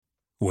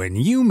When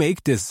you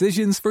make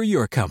decisions for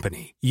your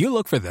company, you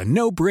look for the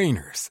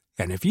no-brainers.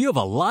 And if you have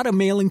a lot of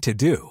mailing to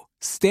do,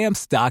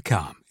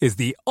 Stamps.com is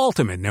the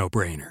ultimate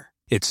no-brainer.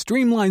 It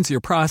streamlines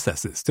your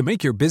processes to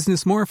make your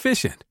business more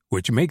efficient,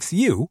 which makes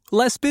you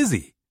less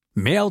busy.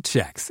 Mail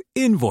checks,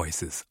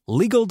 invoices,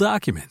 legal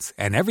documents,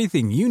 and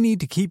everything you need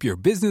to keep your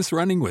business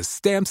running with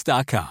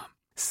Stamps.com.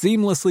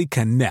 Seamlessly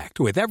connect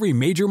with every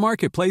major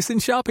marketplace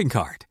and shopping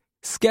cart.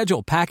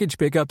 Schedule package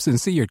pickups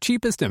and see your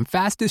cheapest and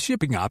fastest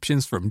shipping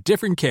options from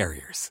different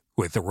carriers,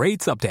 with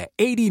rates up to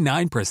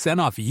 89%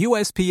 off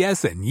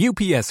USPS and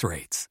UPS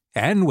rates.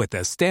 And with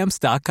the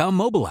Stamps.com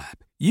mobile app,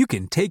 you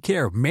can take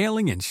care of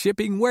mailing and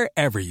shipping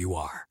wherever you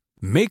are.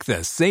 Make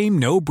the same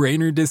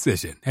no-brainer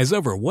decision as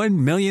over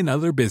 1 million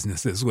other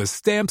businesses with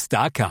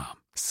Stamps.com.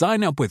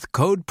 Sign up with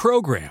code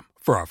PROGRAM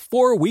for a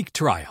 4-week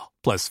trial,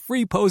 plus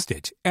free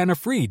postage and a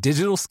free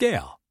digital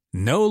scale.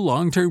 No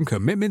long-term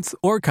commitments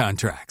or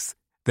contracts.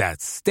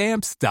 That's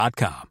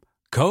Stamps.com.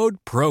 Code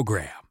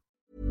PROGRAM.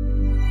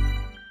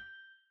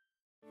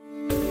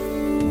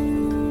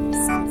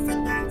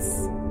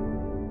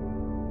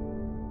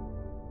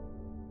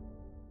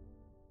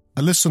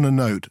 A listener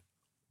note: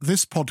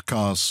 this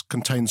podcast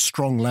contains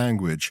strong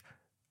language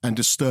and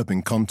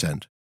disturbing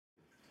content.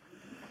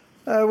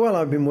 Well,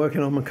 I've been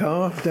working on my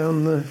car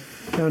down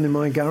in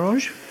my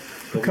garage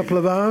for a couple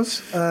of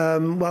hours.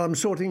 While I'm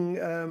sorting...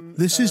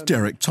 This is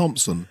Derek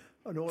Thompson.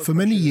 For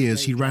many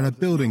years, he ran a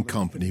building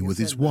company with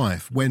his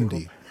wife,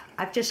 Wendy.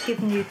 I've just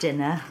given you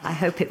dinner. I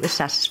hope it was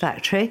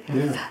satisfactory.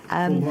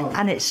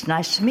 And it's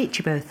nice to meet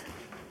you both.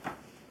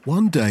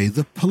 One day,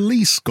 the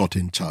police got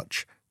in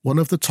touch. One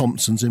of the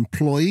Thompsons'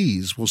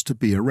 employees was to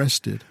be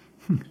arrested.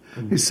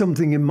 It's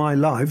something in my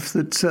life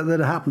that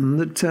happened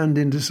that turned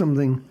into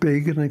something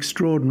big and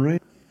extraordinary.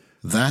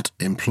 That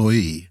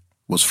employee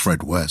was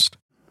Fred West.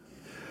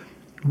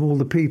 Of all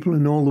the people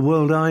in all the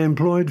world, I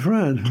employed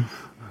Fred.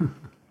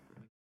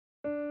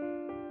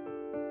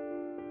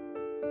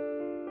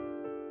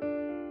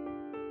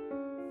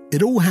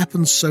 It all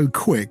happened so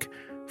quick,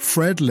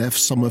 Fred left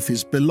some of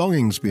his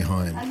belongings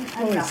behind.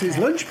 Oh, it's his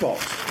lunchbox.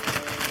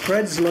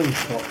 Fred's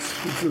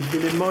lunchbox, which has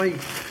been in my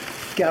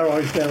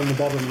garage down the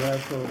bottom there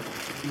for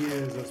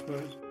years, I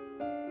suppose.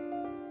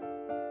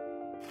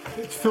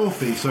 It's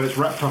filthy, so it's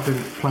wrapped up in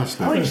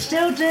plastic. Oh, it's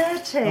still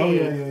dirty. Oh,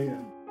 yeah.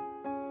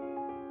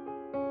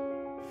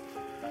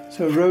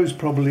 So Rose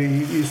probably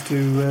used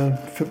to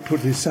put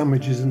his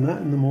sandwiches in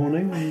that in the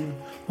morning, and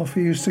off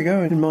he used to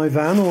go in my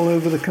van all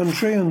over the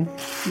country and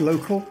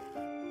local.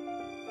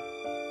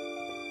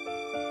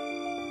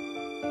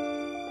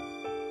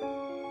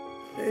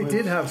 It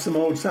did have some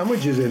old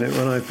sandwiches in it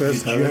when I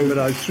first had it, but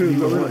I threw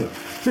them away.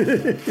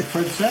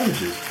 Fred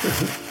sandwiches?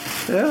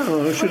 Yeah,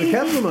 well, I should have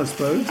kept them, I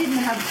suppose. He didn't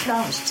have a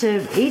chance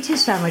to eat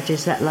his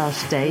sandwiches that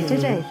last day,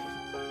 did he?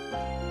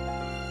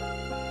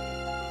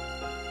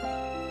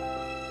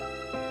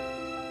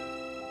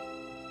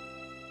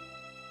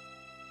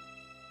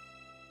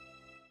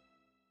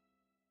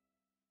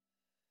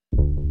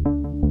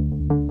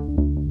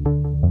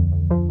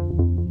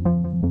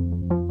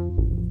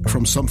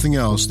 From Something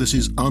Else, this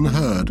is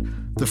Unheard,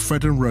 the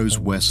Fred and Rose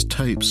West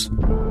tapes.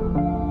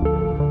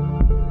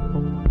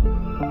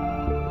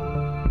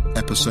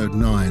 Episode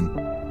 9,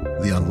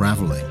 The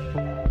Unravelling.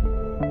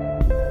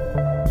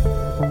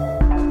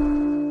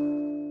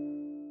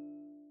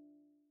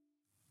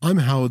 I'm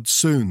Howard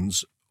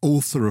Soons,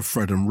 author of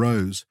Fred and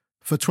Rose.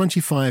 For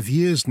 25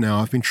 years now,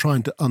 I've been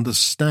trying to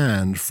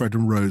understand Fred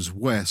and Rose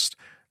West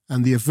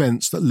and the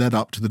events that led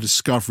up to the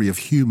discovery of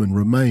human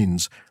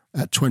remains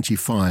at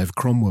 25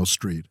 Cromwell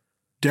Street.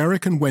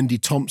 Derek and Wendy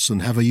Thompson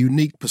have a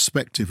unique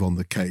perspective on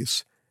the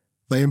case.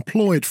 They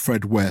employed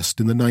Fred West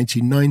in the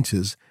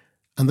 1990s,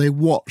 and they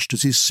watched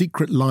as his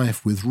secret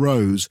life with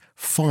Rose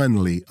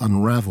finally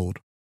unravelled.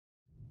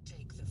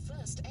 Take the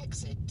first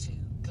exit to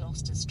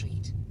Gloucester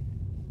Street.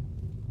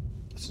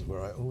 This is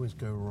where I always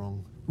go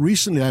wrong.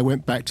 Recently I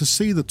went back to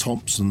see the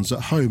Thompsons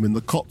at home in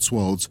the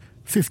Cotswolds,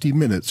 50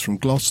 minutes from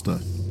Gloucester.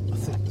 I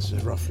think this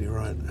is roughly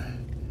right.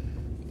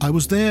 I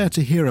was there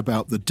to hear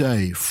about the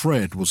day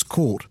Fred was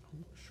caught.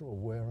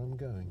 Where I'm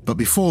going. But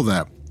before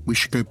that, we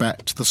should go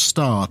back to the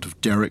start of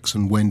Derek's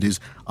and Wendy's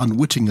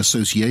unwitting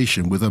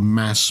association with a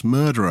mass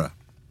murderer.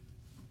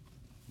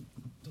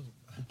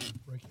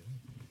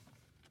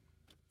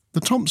 The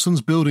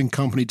Thompsons Building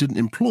Company didn't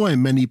employ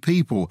many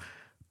people,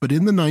 but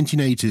in the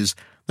 1980s,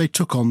 they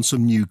took on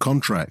some new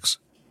contracts.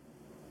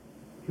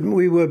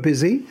 We were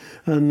busy,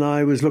 and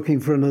I was looking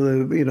for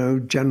another,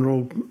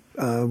 general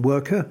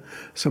worker,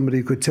 somebody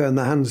who could turn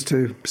their hands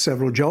to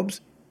several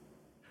jobs.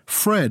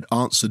 Fred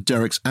answered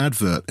Derek's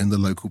advert in the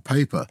local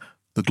paper,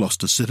 the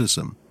Gloucester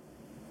Citizen.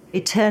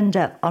 He turned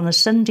up on a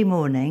Sunday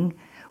morning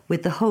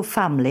with the whole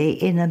family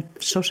in a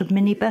sort of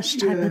minibus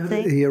type of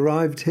thing. He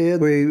arrived here,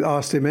 we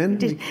asked him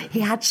in.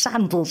 He had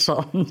sandals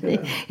on.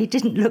 Yeah. He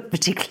didn't look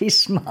particularly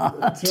smart.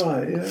 That's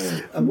right,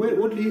 yeah. And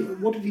what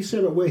did he say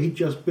about where he'd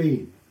just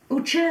been?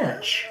 Oh,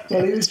 church.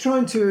 Well, he was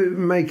trying to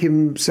make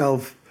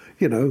himself,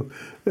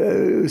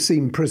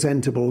 seemed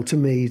presentable to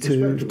me,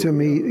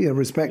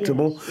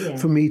 respectable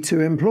Yes. for me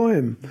to employ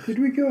him. Did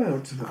we go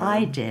out to the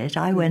I did.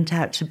 I went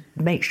out to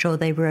make sure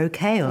they were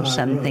okay or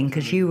something,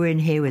 because you were in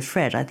here with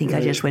Fred. I think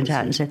I just went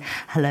out and said,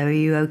 "Hello, are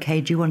you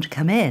okay? Do you want to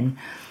come in?"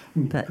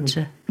 But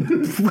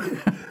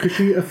Because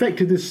she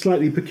affected this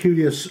slightly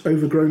peculiar,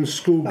 overgrown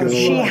schoolgirl.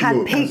 she had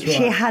look.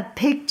 she had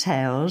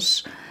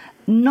pigtails,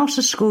 not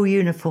a school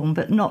uniform,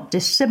 but not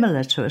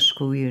dissimilar to a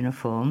school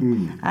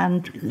uniform,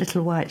 and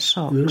little white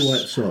socks. Little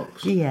white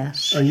socks.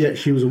 Yes. And yet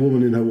she was a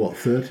woman in her,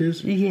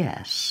 30s?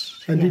 Yes.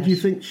 And did yes. you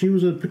think she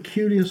was a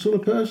peculiar sort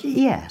of person?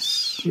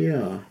 Yes.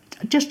 Yeah.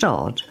 Just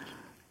odd.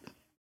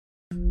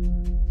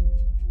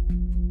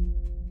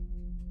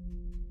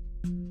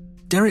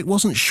 Derek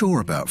wasn't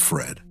sure about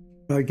Fred.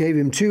 I gave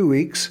him 2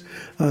 weeks,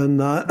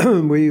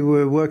 and we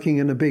were working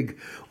in a big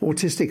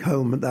autistic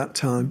home at that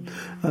time.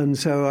 And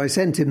so I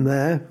sent him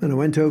there, and I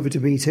went over to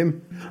meet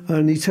him.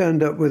 And he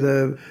turned up with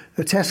a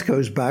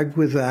Tesco's bag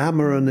with a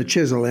hammer and a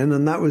chisel in,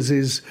 and that was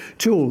his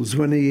tools.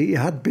 When he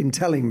had been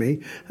telling me,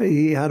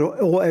 he had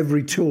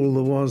every tool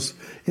there was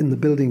in the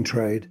building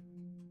trade.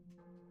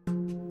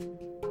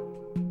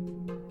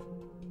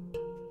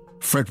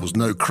 Fred was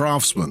no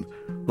craftsman,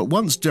 but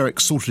once Derek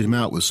sorted him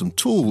out with some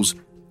tools,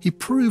 he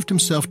proved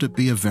himself to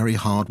be a very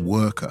hard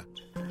worker.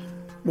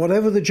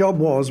 Whatever the job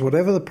was,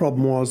 whatever the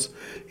problem was,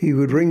 he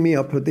would ring me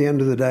up at the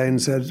end of the day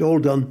and said, "It's all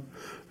done."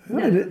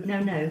 No.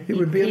 It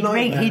would be a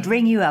nightmare. He'd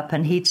ring you up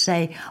and he'd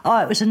say,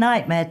 "Oh, it was a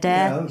nightmare,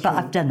 Dad, that's but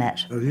right. I've done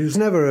it." He was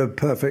never a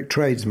perfect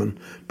tradesman,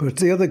 but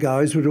the other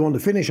guys would want to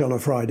finish on a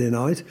Friday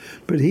night,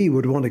 but he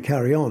would want to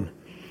carry on.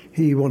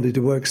 He wanted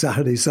to work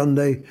Saturday,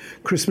 Sunday,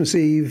 Christmas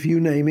Eve,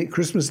 you name it,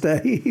 Christmas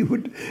Day. He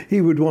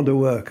would want to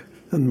work.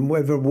 And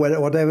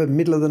whatever,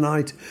 middle of the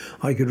night,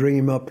 I could ring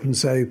him up and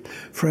say,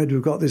 "Fred,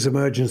 we've got this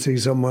emergency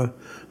somewhere."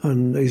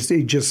 And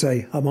he'd just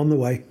say, "I'm on the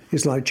way."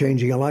 It's like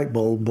changing a light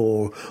bulb,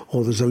 or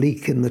there's a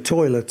leak in the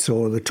toilet,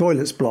 or the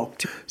toilet's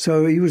blocked.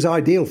 So he was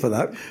ideal for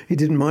that. He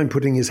didn't mind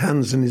putting his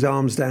hands and his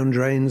arms down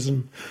drains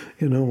and,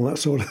 all that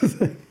sort of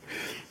thing.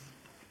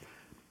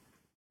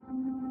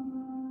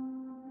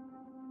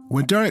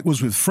 When Derek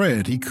was with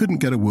Fred, he couldn't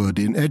get a word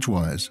in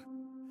edgewise.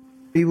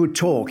 He would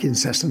talk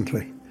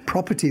incessantly.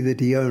 Property that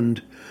he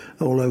owned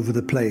all over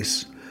the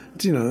place.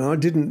 It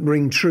didn't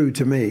ring true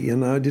to me,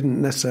 and I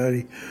didn't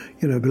necessarily,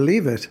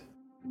 believe it.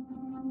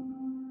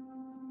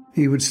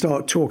 He would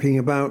start talking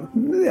about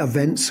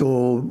events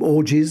or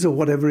orgies or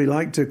whatever he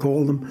liked to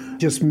call them,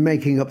 just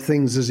making up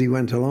things as he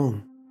went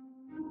along.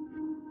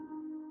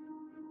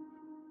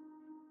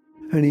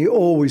 And he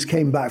always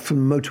came back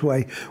from the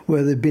motorway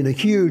where there'd been a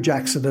huge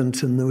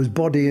accident and there was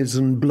bodies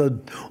and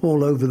blood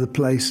all over the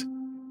place.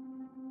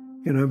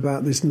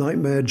 About this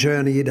nightmare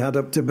journey he'd had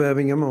up to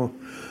Birmingham,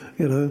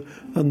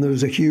 and there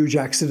was a huge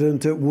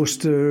accident at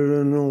Worcester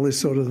and all this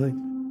sort of thing.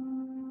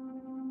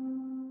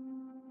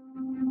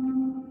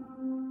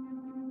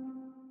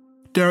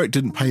 Derek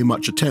didn't pay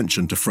much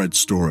attention to Fred's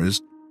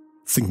stories,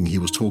 thinking he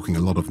was talking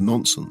a lot of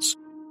nonsense.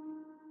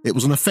 It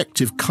was an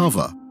effective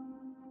cover,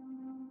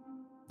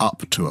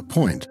 up to a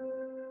point.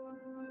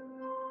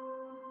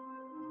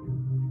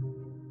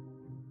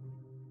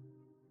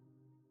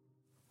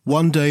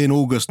 One day in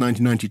August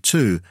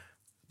 1992,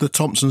 the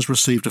Thompsons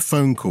received a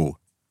phone call.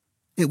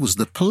 It was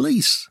the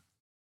police.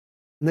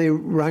 They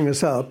rang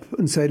us up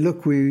and said,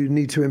 "Look, we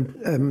need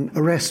to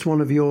arrest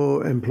one of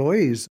your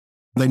employees."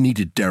 They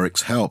needed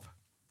Derek's help.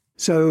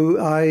 So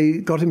I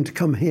got him to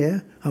come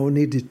here. I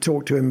needed to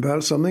talk to him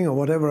about something or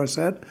whatever I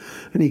said.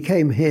 And he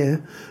came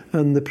here,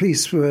 and the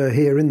police were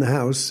here in the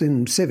house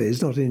in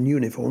civvies, not in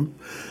uniform.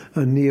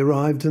 And he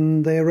arrived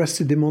and they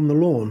arrested him on the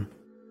lawn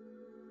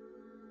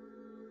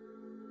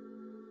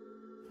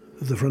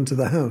at the front of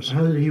the house.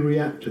 How did he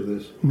react to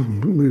this?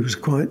 He was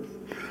quite...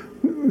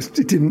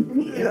 It didn't...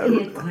 He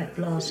appeared quite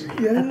blasé.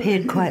 Yeah.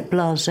 Appeared quite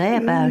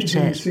blasé about He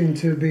didn't it. seem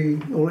to be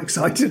all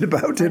excited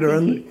about it.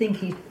 I think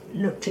he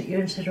looked at you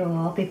and said, "Oh,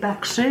 I'll be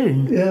back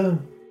soon." Yeah.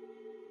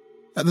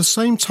 At the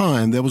same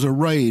time, there was a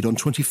raid on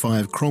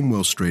 25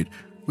 Cromwell Street,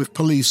 with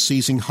police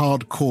seizing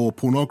hardcore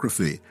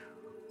pornography,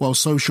 while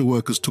social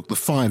workers took the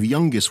 5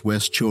 youngest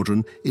West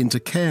children into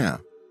care.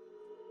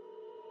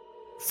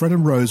 Fred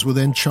and Rose were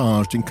then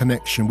charged in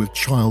connection with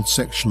child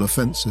sexual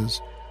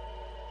offences.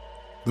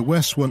 The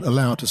Wests weren't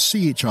allowed to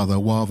see each other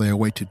while they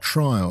awaited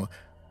trial,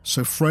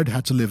 so Fred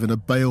had to live in a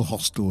bail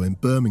hostel in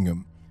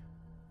Birmingham.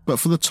 But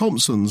for the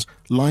Thompsons,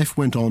 life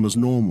went on as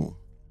normal.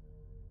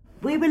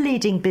 We were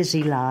leading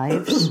busy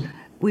lives.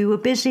 We were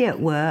busy at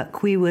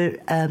work. We were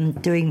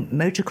doing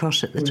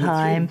motocross at the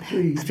time,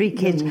 three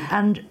kids,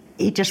 and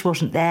he just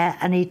wasn't there,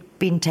 and he'd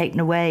been taken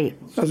away.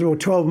 That was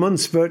about 12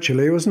 months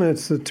virtually, wasn't it?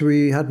 That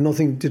we had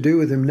nothing to do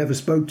with him, never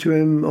spoke to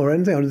him or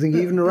anything. I don't think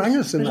he even rang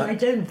us in But that. I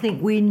don't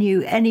think we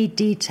knew any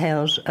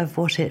details of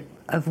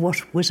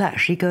what was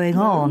actually going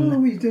on. No,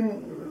 we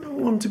didn't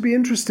want to be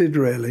interested,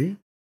 really.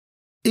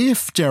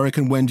 If Derek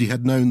and Wendy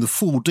had known the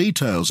full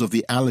details of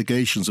the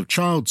allegations of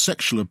child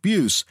sexual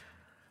abuse,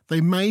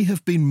 they may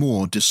have been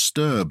more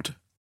disturbed.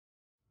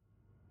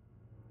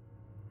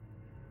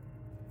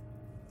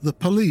 The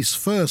police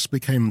first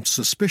became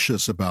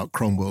suspicious about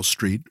Cromwell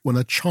Street when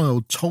a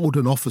child told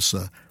an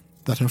officer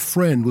that a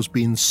friend was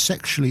being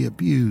sexually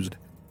abused.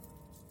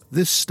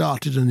 This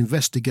started an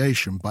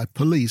investigation by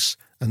police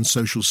and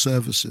social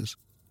services.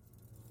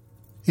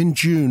 In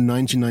June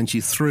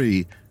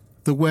 1993,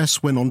 the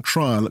Wests went on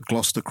trial at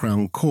Gloucester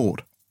Crown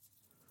Court.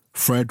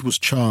 Fred was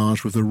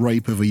charged with the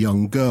rape of a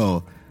young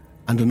girl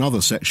and another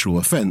sexual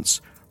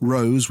offence,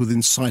 Rose with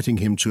inciting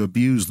him to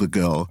abuse the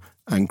girl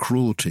and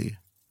cruelty.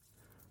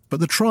 But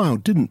the trial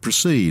didn't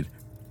proceed.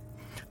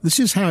 This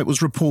is how it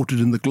was reported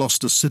in the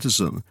Gloucester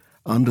Citizen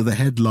under the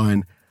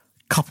headline,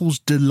 "Couples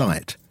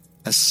Delight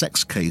as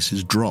Sex Case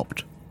is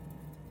Dropped."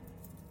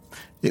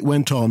 It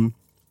went on,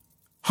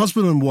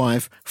 "Husband and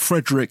wife,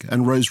 Frederick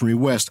and Rosemary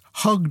West,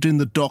 hugged in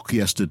the dock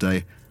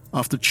yesterday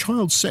after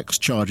child sex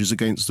charges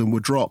against them were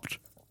dropped.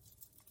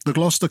 The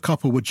Gloucester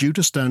couple were due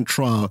to stand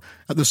trial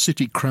at the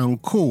City Crown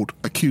Court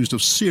accused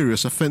of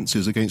serious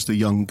offences against a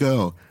young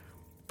girl,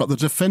 but the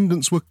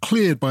defendants were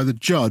cleared by the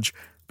judge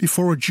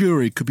before a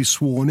jury could be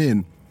sworn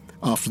in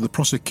after the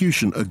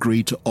prosecution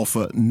agreed to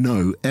offer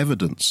no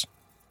evidence."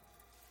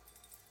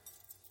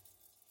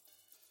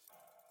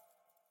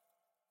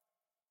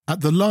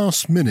 At the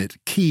last minute,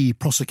 key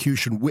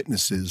prosecution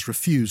witnesses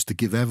refused to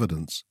give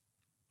evidence.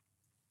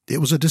 It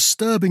was a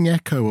disturbing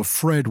echo of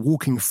Fred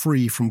walking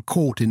free from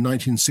court in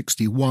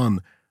 1961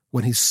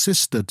 when his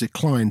sister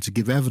declined to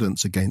give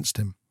evidence against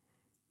him.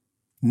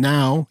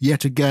 Now,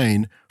 yet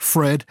again,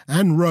 Fred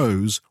and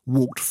Rose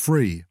walked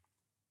free.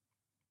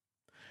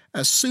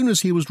 As soon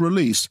as he was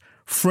released,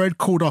 Fred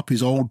called up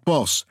his old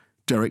boss,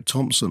 Derek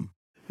Thompson.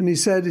 And he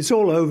said, "It's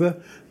all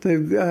over. They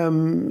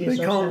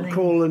can't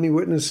call any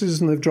witnesses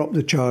and they've dropped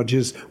the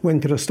charges.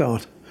 When can I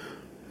start?"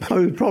 I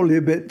was probably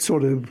a bit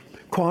sort of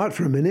quiet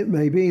for a minute,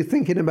 maybe,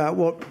 thinking about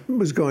what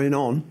was going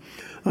on.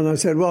 And I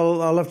said,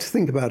 "Well, I'll have to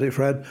think about it,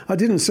 Fred." I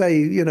didn't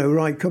say,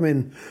 right, come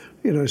in,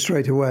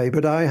 straight away.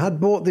 But I had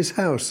bought this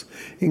house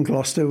in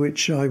Gloucester,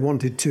 which I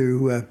wanted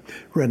to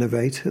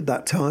renovate at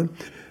that time.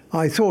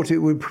 I thought it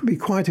would be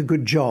quite a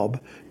good job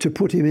to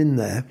put him in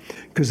there,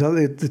 because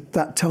at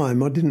that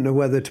time I didn't know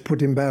whether to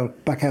put him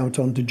back out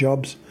onto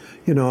jobs,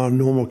 our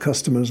normal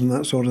customers and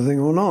that sort of thing,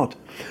 or not.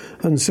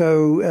 And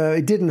so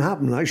it didn't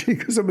happen, actually,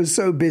 because I was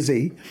so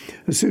busy.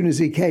 As soon as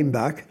he came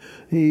back,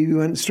 he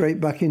went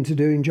straight back into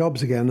doing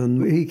jobs again,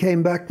 and he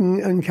came back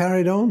and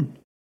carried on.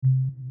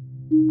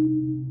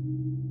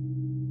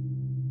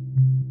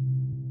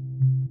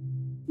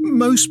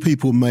 Most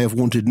people may have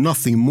wanted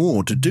nothing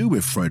more to do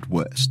with Fred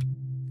West,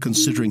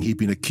 considering he'd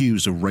been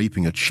accused of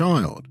raping a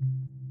child.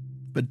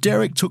 But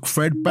Derek took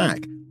Fred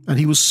back, and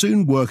he was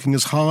soon working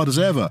as hard as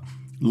ever.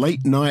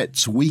 Late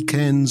nights,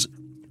 weekends.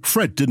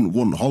 Fred didn't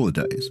want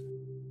holidays.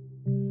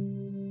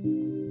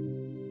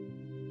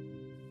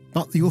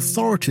 But the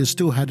authorities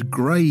still had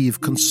grave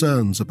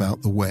concerns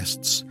about the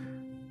Wests.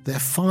 Their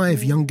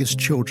 5 youngest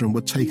children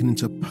were taken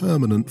into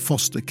permanent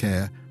foster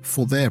care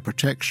for their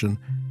protection,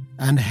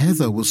 and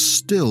Heather was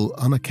still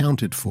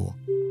unaccounted for.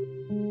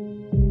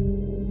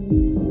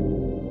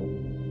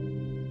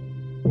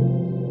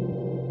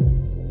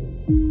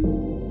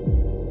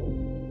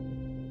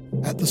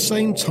 At the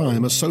same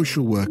time, a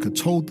social worker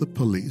told the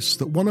police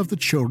that one of the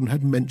children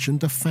had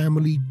mentioned a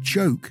family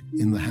joke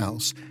in the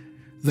house.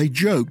 They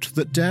joked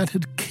that Dad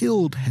had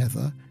killed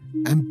Heather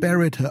and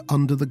buried her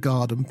under the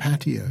garden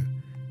patio.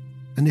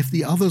 And if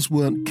the others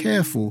weren't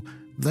careful,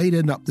 they'd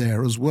end up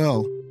there as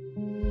well.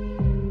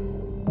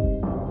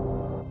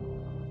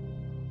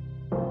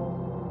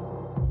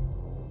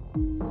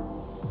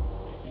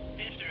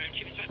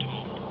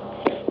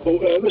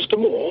 Mr.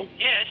 Moore?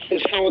 Yes?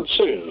 It's Howard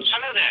Soons.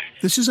 Hello there.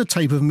 This is a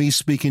tape of me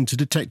speaking to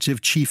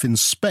Detective Chief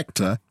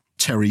Inspector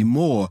Terry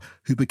Moore,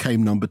 who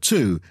became number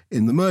 2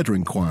 in the murder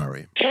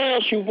inquiry. Can I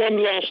ask you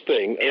one last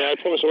thing? I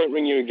promise I won't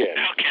ring you again.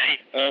 Okay.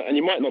 And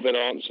you might not be able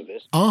to answer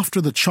this. After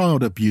the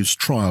child abuse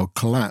trial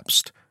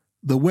collapsed,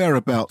 the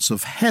whereabouts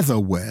of Heather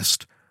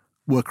West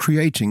were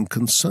creating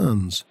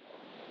concerns.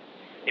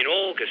 In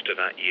August of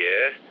that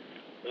year,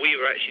 we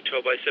were actually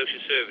told by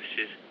social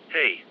services,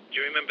 hey, do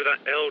you remember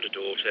that elder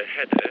daughter,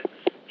 Heather?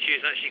 She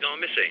has actually gone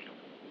missing.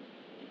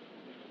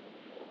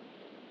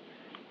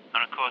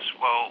 And of course,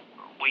 well,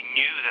 we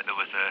knew that there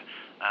was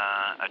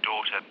a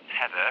daughter,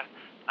 Heather,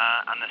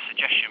 and the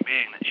suggestion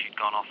being that she'd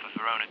gone off of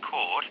her own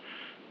accord.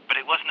 But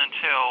it wasn't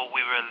until we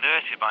were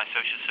alerted by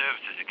social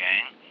services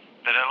again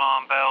that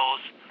alarm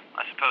bells,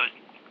 I suppose,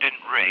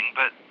 didn't ring,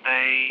 but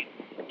they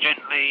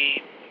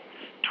gently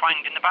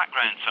twanged in the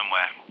background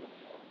somewhere.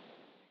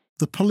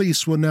 The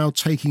police were now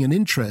taking an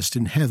interest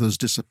in Heather's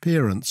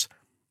disappearance,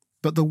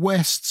 but the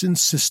Wests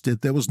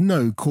insisted there was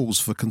no cause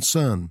for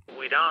concern.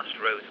 We'd asked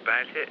Rose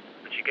about it,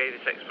 and she gave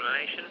this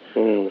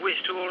explanation, which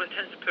to all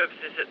intents and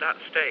purposes at that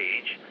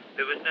stage,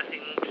 there was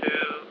nothing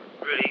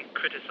to really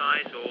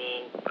criticise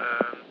or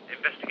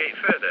investigate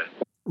further.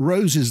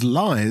 Rose's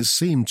lies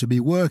seemed to be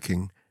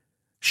working.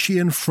 She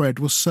and Fred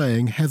were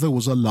saying Heather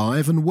was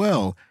alive and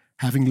well,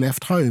 having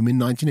left home in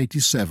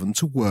 1987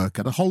 to work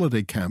at a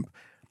holiday camp.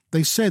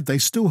 They said they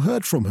still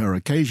heard from her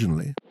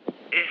occasionally.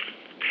 If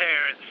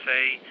parents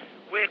say,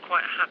 we're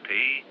quite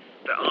happy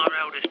that our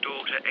eldest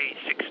daughter, aged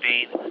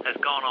 16, has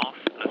gone off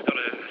and has got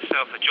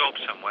herself a job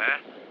somewhere.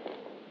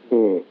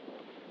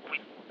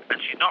 And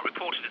she's not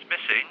reported as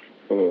missing.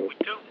 We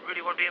don't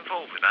really want to be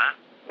involved with that.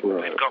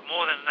 Right. We've got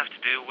more than enough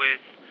to do with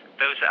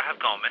those that have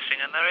gone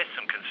missing, and there is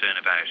some concern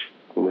about.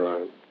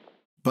 Right.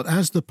 But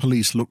as the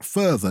police looked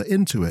further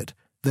into it,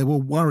 there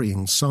were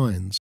worrying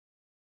signs.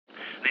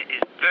 It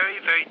is very,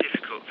 very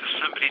difficult for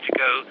somebody to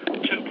go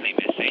totally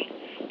missing,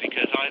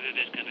 because either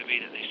there's going to be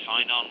that they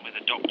sign on with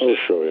a doctor or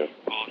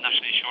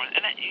national insurance,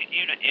 and then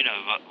you know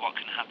what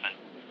can happen.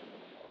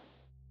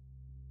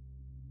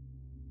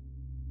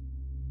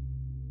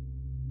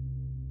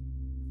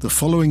 The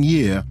following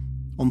year,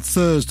 on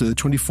Thursday the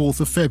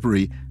 24th of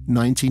February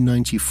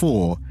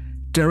 1994,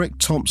 Derek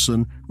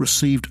Thompson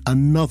received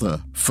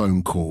another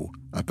phone call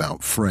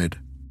about Fred.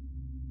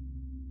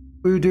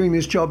 We were doing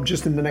this job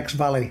just in the next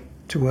valley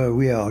to where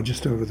we are,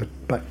 just over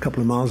about a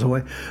couple of miles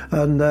away,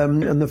 and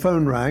the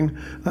phone rang,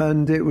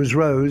 and it was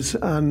Rose,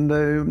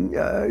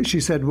 and she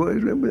said,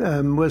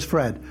 "Where's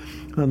Fred?"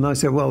 And I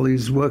said, "Well,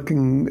 he's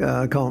working.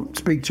 I can't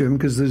speak to him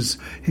because his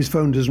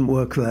phone doesn't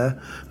work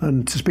there,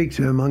 and to speak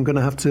to him, I'm going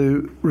to have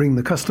to ring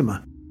the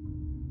customer."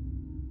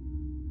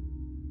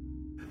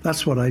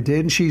 That's what I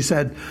did. And she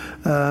said,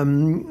 "I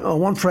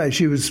want Fred."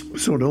 She was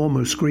sort of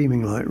almost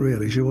screaming, like,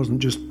 really. She wasn't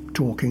just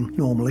talking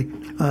normally.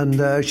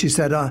 And she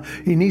said,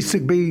 "He needs to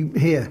be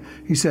here."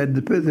 He said,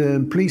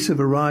 the police have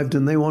arrived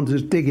and they want to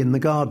dig in the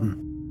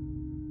garden.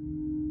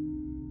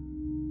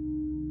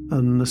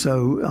 And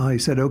so I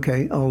said,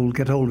 "OK, I'll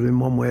get hold of him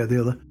one way or the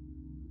other."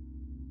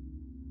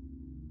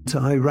 So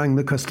I rang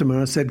the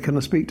customer. I said, "Can I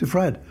speak to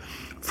Fred?"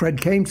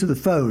 Fred came to the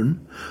phone,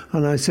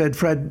 and I said,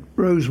 "Fred,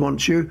 Rose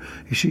wants you.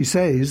 She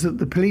says that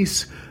the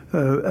police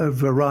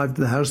have arrived at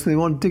the house and they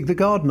want to dig the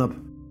garden up."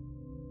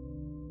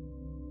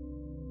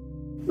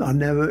 I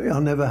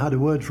never had a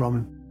word from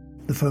him.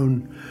 The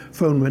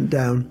phone went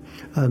down,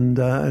 and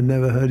I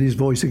never heard his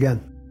voice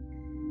again.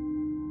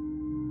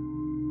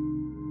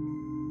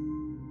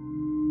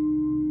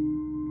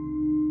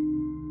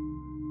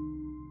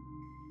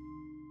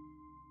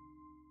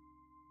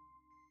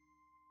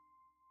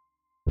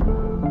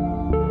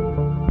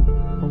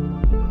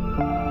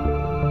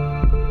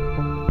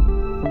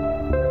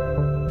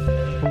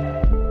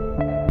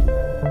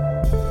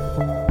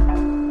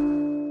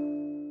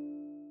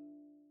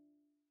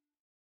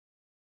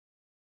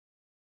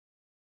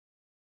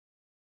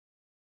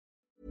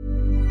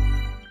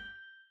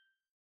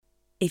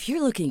 If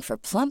you're looking for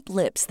plump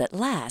lips that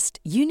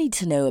last, you need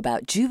to know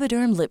about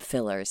Juvederm lip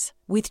fillers.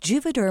 With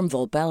Juvederm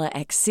Volbella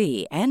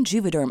XC and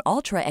Juvederm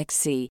Ultra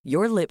XC,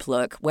 your lip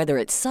look, whether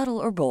it's subtle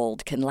or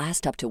bold, can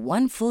last up to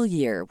 1 full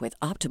year with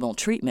optimal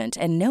treatment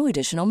and no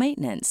additional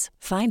maintenance.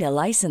 Find a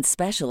licensed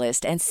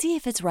specialist and see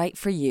if it's right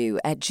for you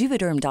at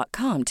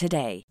Juvederm.com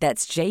today.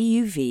 That's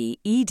JUVEDERM.com.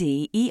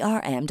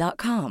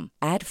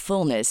 Add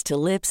fullness to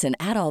lips in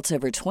adults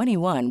over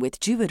 21 with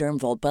Juvederm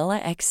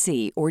Volbella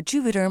XC or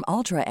Juvederm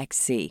Ultra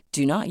XC.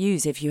 Do not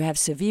use if you have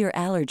severe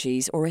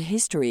allergies or a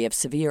history of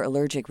severe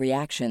allergic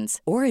reactions,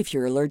 or if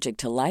you're allergic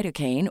to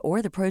lidocaine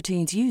or the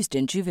proteins used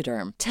in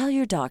Juvederm. Tell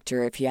your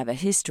doctor if you have a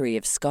history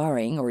of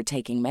scarring or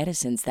taking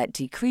medicines that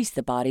decrease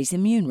the body's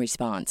immune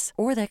response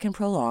or that can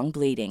prolong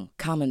bleeding.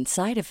 Common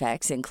side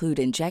effects include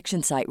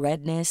injection site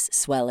redness,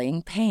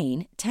 swelling,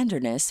 pain,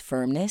 tenderness,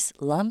 firmness,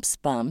 lumps,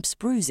 bumps,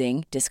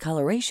 bruising,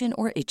 discoloration,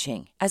 or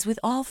itching. As with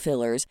all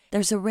fillers,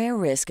 there's a rare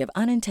risk of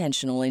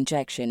unintentional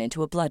injection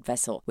into a blood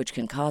vessel, which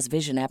can cause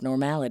vision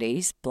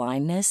abnormalities,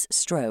 blindness,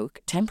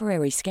 stroke,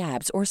 temporary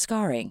scabs, or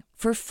scarring.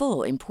 For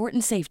full,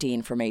 important safety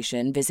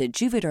information, visit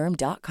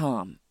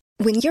Juvederm.com.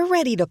 When you're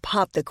ready to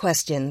pop the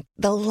question,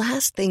 the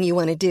last thing you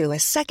want to do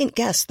is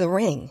second-guess the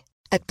ring.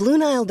 At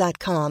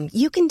BlueNile.com,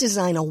 you can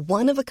design a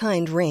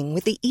one-of-a-kind ring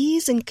with the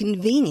ease and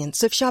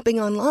convenience of shopping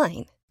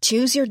online.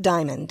 Choose your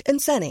diamond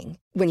and setting.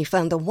 When you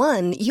find the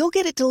one, you'll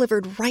get it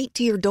delivered right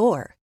to your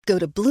door. Go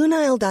to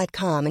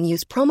BlueNile.com and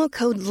use promo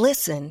code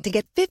LISTEN to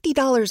get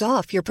 $50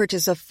 off your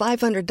purchase of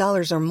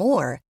 $500 or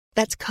more.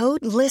 That's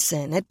code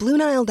LISTEN at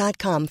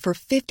BlueNile.com for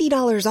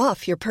 $50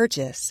 off your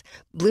purchase.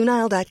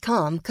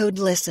 BlueNile.com, code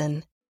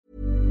LISTEN.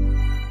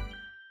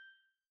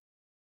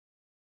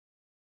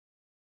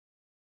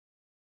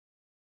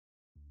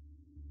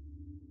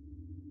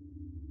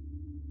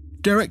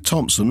 Derek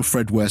Thompson,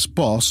 Fred West's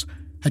boss,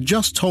 had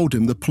just told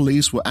him the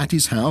police were at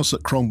his house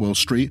at Cromwell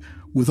Street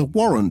with a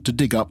warrant to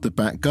dig up the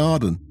back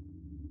garden.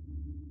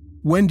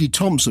 Wendy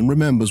Thompson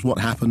remembers what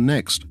happened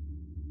next.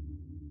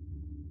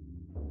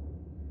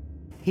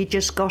 He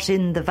just got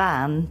in the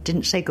van,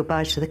 didn't say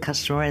goodbye to the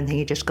customer or anything.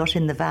 He just got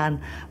in the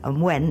van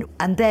and went,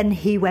 and then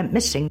he went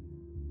missing.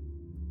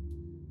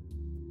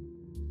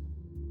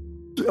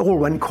 It all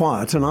went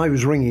quiet, and I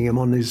was ringing him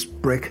on his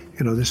brick,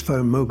 this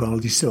phone mobile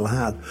he still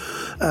had.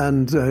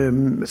 And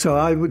so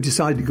I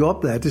decided to go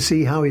up there to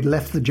see how he'd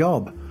left the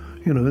job.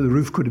 The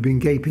roof could have been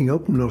gaping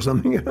open or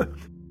something.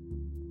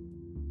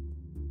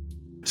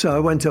 So I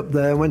went up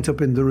there, went up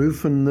in the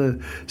roof, and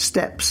the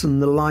steps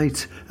and the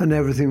light and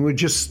everything were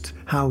just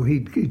how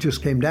he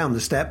just came down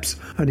the steps,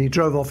 and he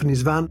drove off in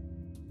his van.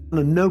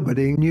 And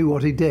nobody knew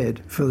what he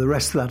did for the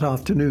rest of that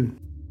afternoon.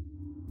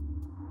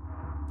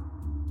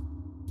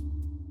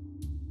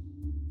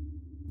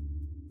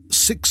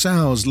 Six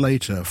hours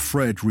later,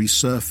 Fred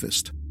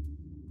resurfaced.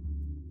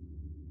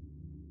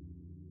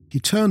 He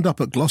turned up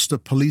at Gloucester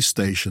Police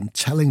Station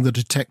telling the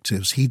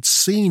detectives he'd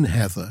seen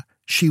Heather.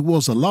 She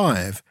was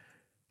alive.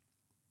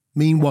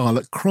 Meanwhile,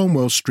 at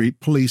Cromwell Street,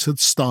 police had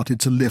started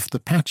to lift the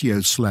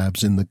patio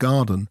slabs in the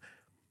garden.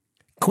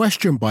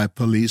 Questioned by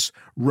police,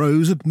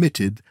 Rose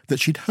admitted that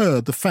she'd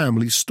heard the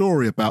family's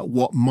story about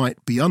what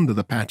might be under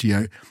the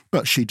patio,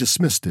 but she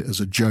dismissed it as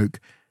a joke.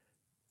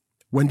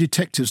 When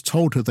detectives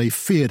told her they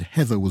feared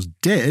Heather was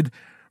dead,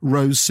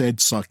 Rose said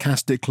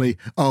sarcastically,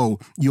 "Oh,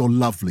 you're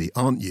lovely,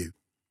 aren't you?"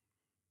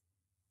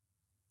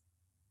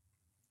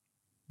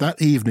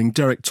 That evening,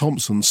 Derek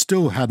Thompson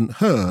still hadn't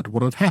heard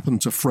what had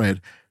happened to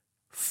Fred.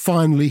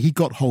 Finally, he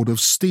got hold of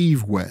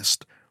Steve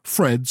West,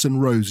 Fred's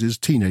and Rose's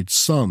teenage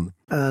son.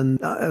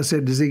 And I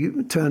said, has he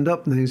turned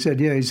up? And he said,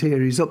 yeah, he's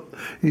here. He's up.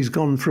 He's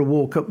gone for a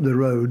walk up the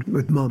road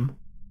with Mum.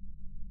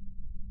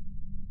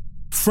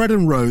 Fred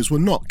and Rose were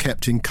not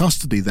kept in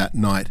custody that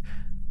night.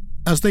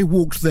 As they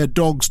walked their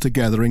dogs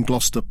together in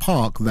Gloucester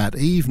Park that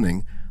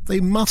evening, they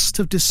must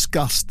have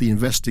discussed the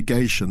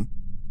investigation.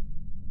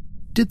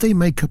 Did they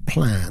make a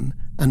plan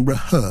and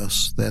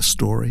rehearse their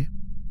story?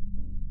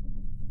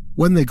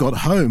 When they got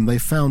home, they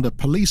found a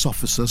police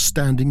officer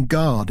standing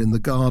guard in the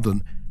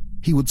garden.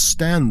 He would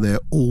stand there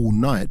all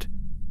night.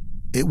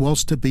 It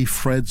was to be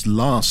Fred's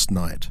last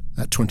night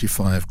at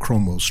 25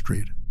 Cromwell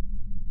Street.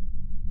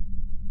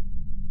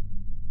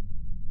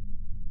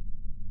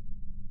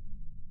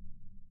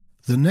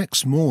 The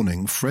next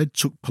morning, Fred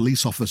took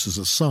police officers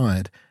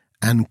aside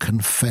and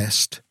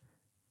confessed.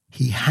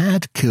 He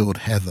had killed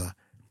Heather.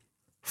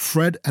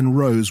 Fred and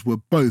Rose were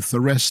both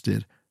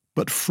arrested,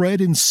 but Fred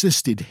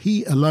insisted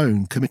he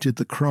alone committed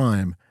the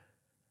crime.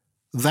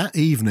 That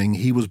evening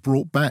he was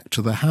brought back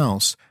to the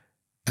house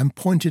and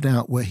pointed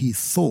out where he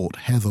thought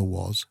Heather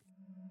was.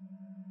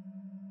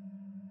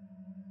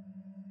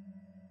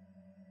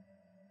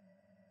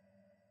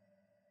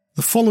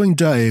 The following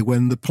day,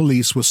 when the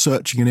police were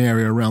searching an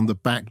area around the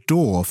back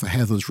door for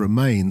Heather's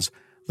remains,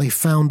 they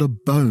found a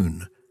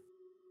bone.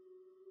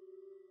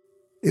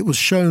 It was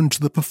shown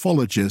to the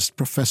pathologist,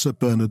 Professor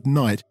Bernard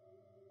Knight.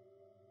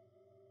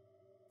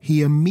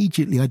 He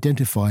immediately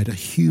identified a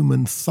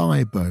human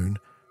thigh bone,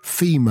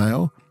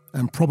 female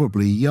and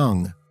probably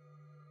young.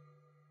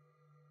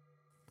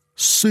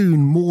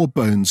 Soon more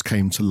bones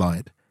came to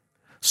light.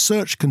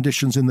 Search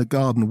conditions in the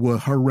garden were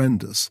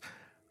horrendous.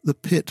 The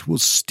pit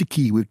was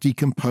sticky with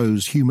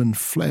decomposed human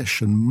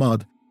flesh and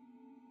mud.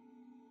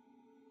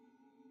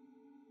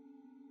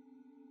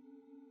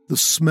 The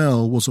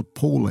smell was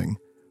appalling.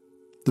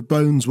 The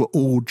bones were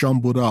all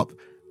jumbled up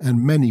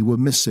and many were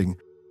missing.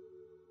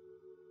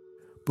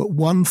 But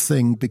one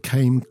thing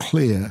became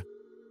clear.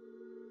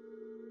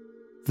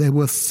 There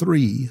were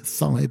 3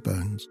 thigh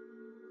bones.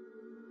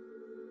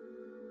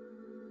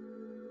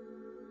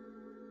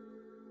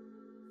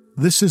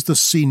 This is the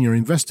senior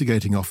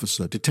investigating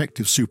officer,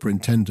 Detective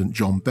Superintendent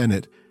John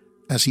Bennett,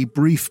 as he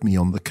briefed me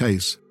on the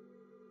case.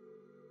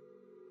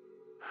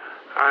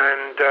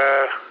 And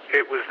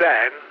it was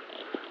then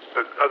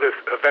that other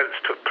events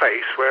took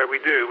place where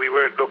we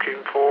weren't looking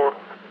for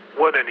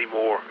one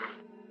anymore.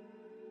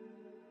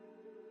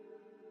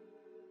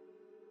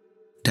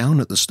 Down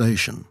at the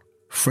station,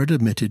 Fred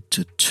admitted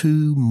to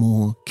 2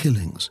 more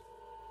killings.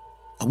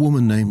 A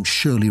woman named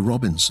Shirley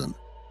Robinson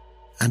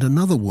and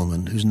another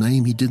woman whose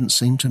name he didn't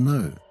seem to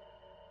know.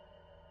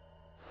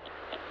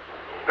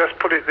 Let's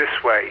put it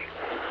this way.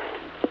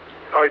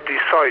 I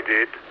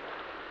decided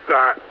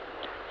that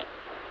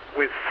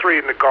with 3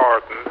 in the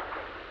garden,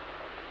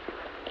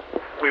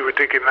 we were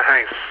digging the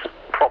house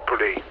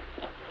properly.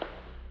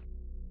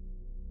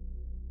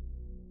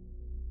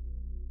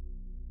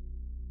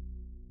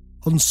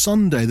 On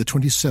Sunday, the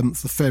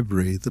 27th of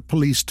February, the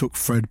police took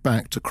Fred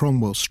back to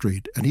Cromwell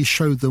Street and he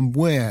showed them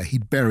where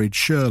he'd buried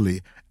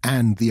Shirley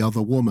and the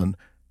other woman.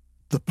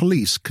 The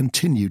police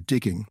continued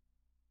digging.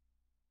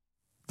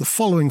 The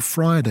following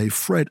Friday,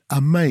 Fred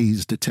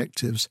amazed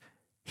detectives.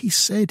 He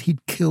said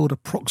he'd killed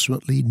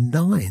approximately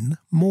 9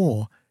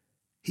 more.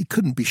 He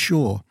couldn't be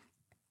sure.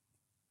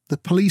 The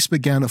police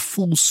began a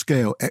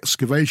full-scale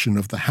excavation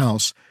of the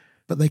house,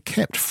 but they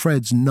kept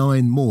Fred's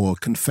 9 more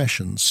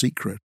confessions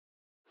secret.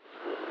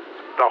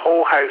 The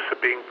whole house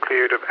had been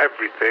cleared of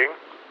everything.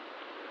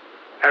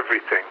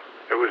 Everything.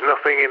 There was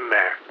nothing in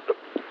there.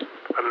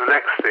 And the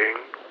next thing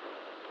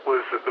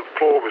was that the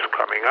floor was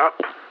coming up,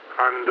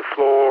 and the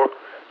floor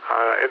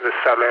in the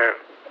cellar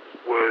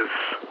was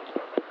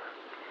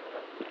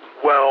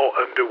well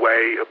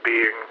underway of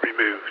being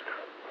removed.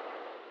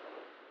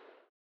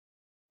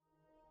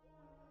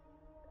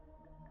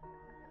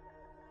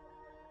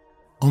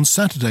 On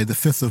Saturday, the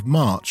 5th of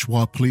March,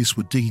 while police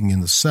were digging in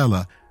the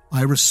cellar,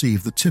 I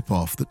received the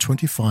tip-off that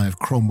 25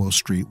 Cromwell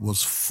Street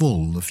was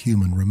full of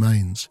human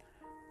remains.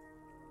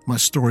 My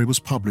story was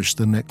published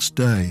the next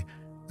day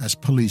as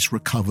police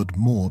recovered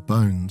more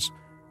bones.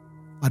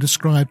 I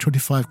described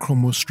 25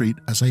 Cromwell Street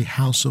as a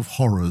house of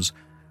horrors,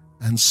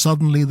 and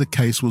suddenly the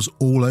case was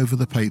all over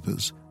the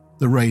papers,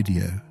 the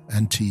radio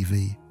and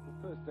TV.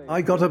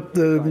 I got up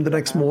the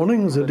next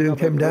morning, as I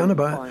came down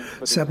about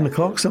 7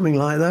 o'clock, something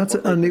like that,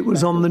 and it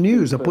was on the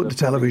news. I put the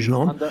television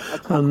on,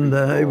 and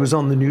it was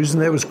on the news,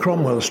 and there was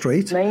Cromwell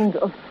Street. Remains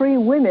of 3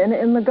 women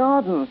in the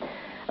garden.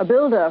 A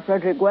builder,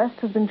 Frederick West,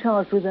 has been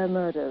charged with their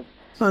murders.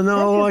 And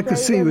all I could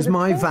see was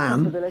my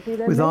van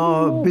with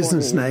our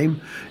business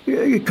name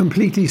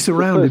completely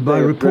surrounded by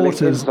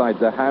reporters. Inside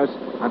the house,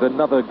 and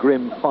another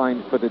grim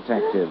find for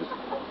detectives.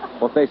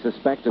 What they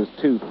suspect as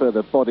 2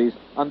 further bodies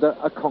under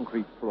a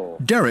concrete floor.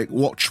 Derek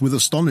watched with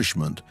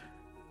astonishment.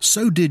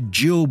 So did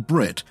Jill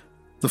Britt,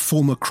 the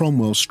former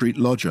Cromwell Street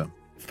lodger.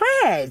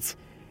 Fred!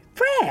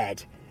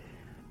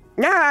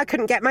 No, I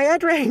couldn't get my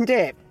head round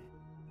it.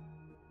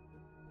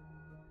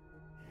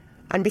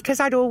 And because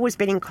I'd always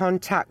been in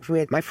contact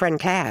with my friend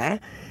Claire,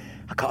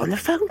 I got on the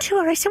phone to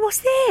her. I said,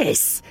 "What's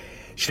this?"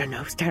 She said,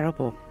 "No, it's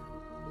terrible."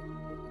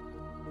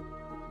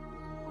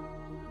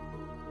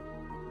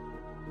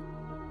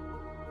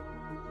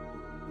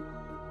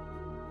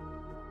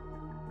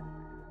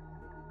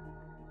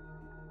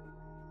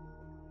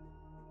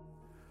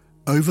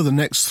 Over the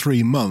next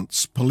 3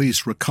 months,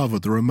 police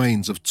recovered the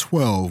remains of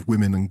 12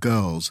 women and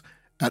girls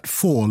at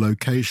 4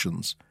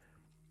 locations.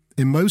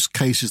 In most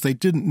cases, they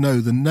didn't know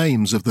the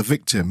names of the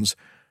victims,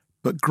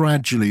 but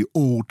gradually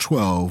all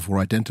 12 were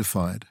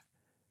identified.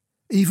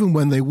 Even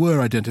when they were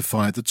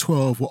identified, the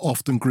 12 were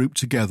often grouped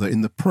together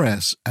in the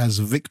press as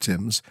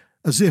victims,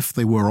 as if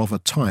they were of a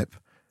type.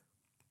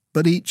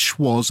 But each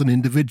was an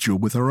individual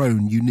with her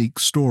own unique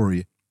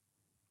story.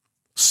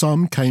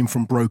 Some came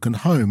from broken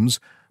homes,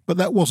 but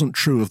that wasn't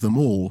true of them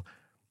all.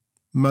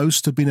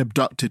 Most had been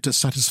abducted to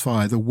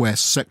satisfy the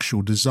West's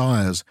sexual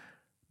desires,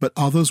 but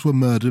others were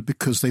murdered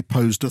because they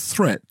posed a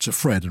threat to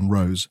Fred and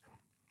Rose.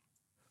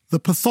 The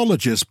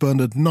pathologist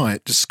Bernard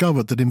Knight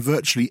discovered that in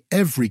virtually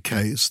every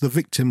case the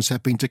victims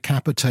had been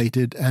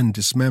decapitated and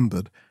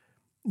dismembered.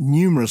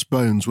 Numerous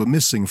bones were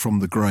missing from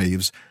the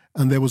graves,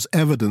 and there was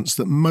evidence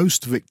that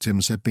most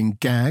victims had been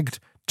gagged,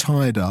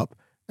 tied up,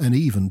 and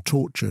even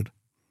tortured.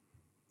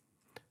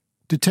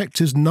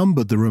 Detectives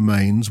numbered the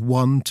remains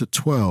 1 to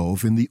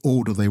 12 in the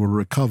order they were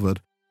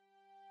recovered.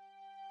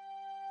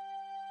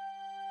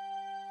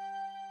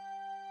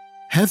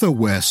 Heather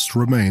West's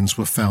remains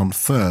were found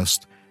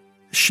first.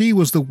 She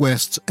was the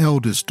West's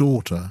eldest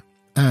daughter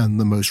and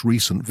the most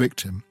recent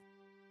victim.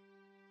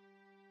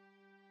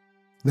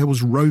 There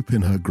was rope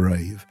in her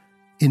grave,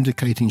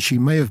 indicating she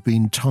may have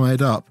been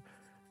tied up,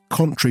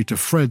 contrary to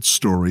Fred's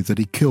story that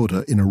he killed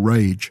her in a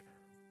rage.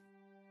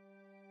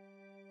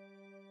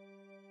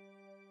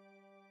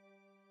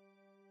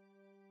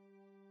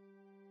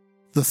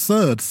 The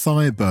third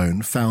thigh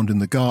bone found in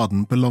the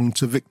garden belonged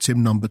to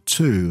victim number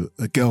 2,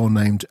 a girl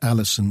named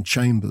Alison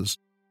Chambers.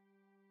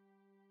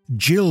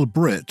 Jill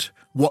Britt,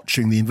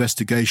 watching the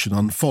investigation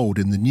unfold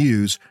in the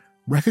news,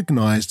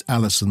 recognised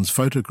Alison's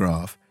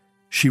photograph.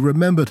 She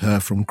remembered her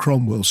from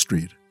Cromwell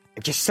Street. I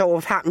just sort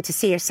of happened to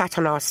see her sat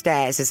on our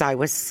stairs as I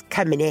was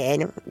coming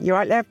in. You're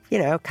right there, you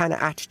know, kind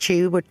of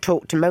attitude, would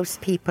talk to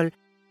most people.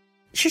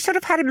 She sort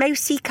of had a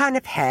mousy kind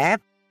of hair,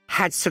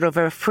 had sort of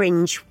a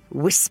fringe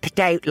wisped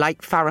out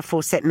like Farrah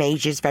Fawcett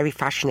Major's, very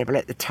fashionable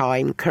at the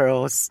time,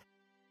 curls.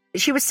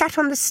 She was sat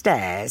on the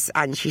stairs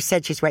and she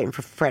said she's waiting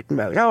for Fred and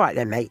Rose. All right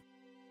then, mate.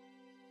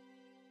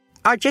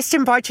 I just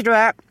invited her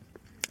up.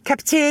 Cup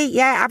of tea,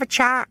 yeah, have a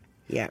chat.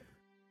 Yeah.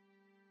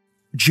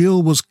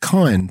 Jill was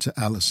kind to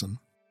Alison.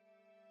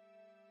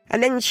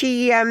 And then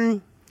she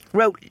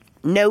wrote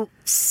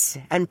notes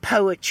and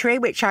poetry,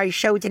 which I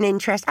showed an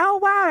interest. Oh,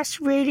 wow, that's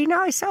really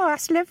nice. Oh,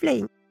 that's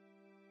lovely.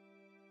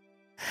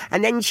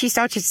 And then she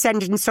started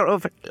sending sort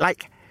of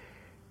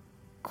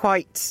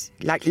quite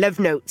love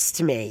notes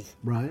to me.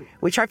 Right.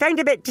 Which I found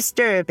a bit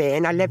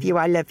disturbing. I love you,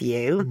 I love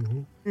you.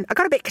 Mm-hmm. I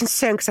got a bit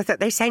concerned because I thought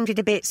they sounded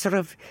a bit sort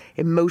of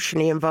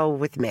emotionally involved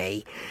with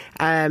me.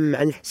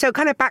 And so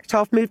kind of backed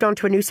off, moved on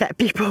to a new set of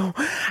people.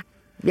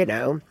 You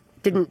know,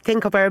 didn't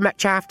think of her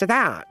much after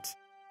that.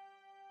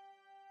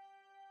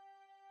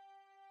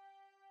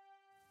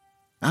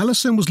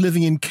 Alison was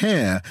living in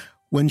care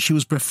when she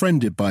was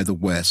befriended by the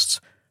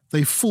Wests.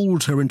 They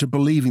fooled her into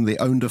believing they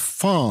owned a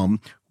farm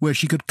where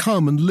she could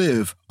come and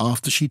live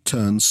after she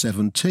turned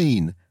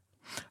 17.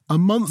 A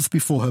month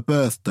before her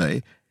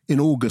birthday,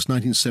 in August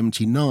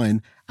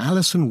 1979,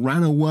 Alison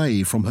ran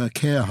away from her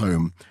care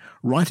home,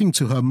 writing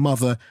to her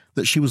mother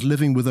that she was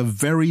living with a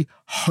very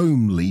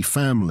homely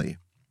family.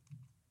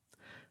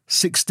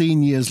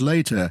 16 years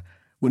later,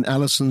 when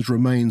Alison's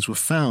remains were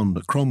found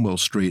at Cromwell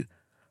Street,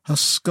 her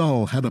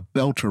skull had a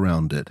belt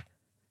around it,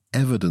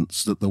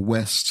 evidence that the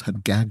Wests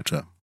had gagged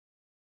her.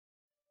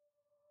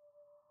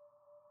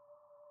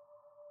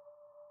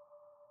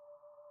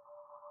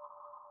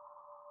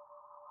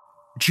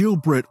 Jill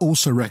Britt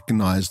also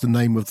recognised the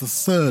name of the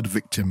third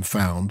victim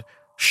found,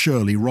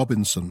 Shirley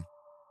Robinson.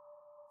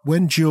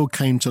 When Jill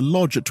came to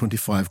lodge at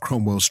 25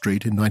 Cromwell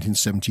Street in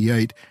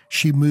 1978,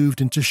 she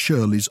moved into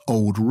Shirley's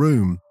old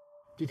room.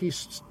 Did he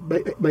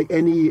make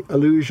any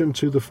allusion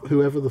to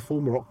whoever the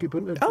former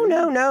occupant had been?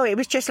 Oh, no. It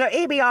was just like,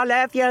 here we are,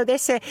 love,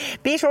 this,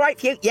 be it all right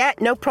for you? Yeah,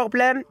 no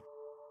problem.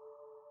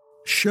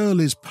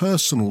 Shirley's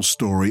personal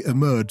story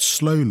emerged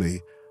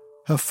slowly.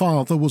 Her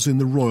father was in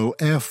the Royal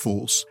Air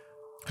Force.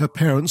 Her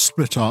parents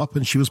split up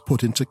and she was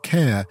put into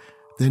care.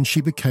 Then she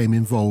became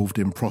involved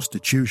in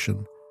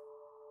prostitution.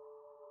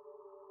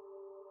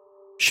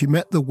 She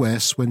met the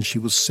Wests when she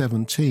was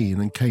 17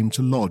 and came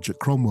to lodge at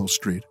Cromwell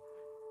Street.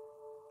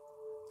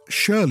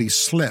 Shirley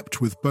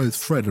slept with both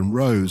Fred and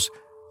Rose,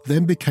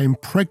 then became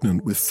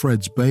pregnant with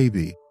Fred's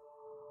baby.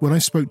 When I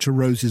spoke to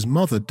Rose's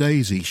mother,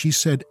 Daisy, she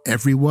said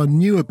everyone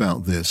knew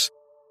about this,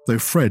 though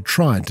Fred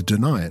tried to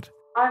deny it.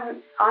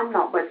 I'm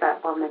not with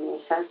that woman,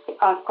 he says.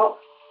 I've got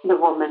the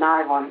woman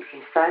I want,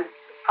 he says.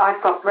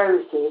 I've got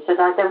Rosie, he said,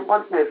 I don't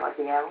want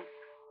nobody else.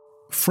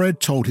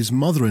 Fred told his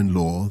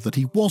mother-in-law that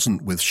he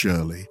wasn't with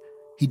Shirley.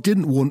 He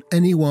didn't want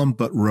anyone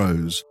but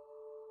Rose.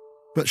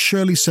 But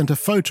Shirley sent a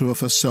photo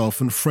of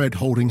herself and Fred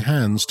holding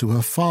hands to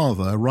her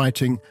father,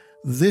 writing,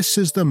 "This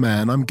is the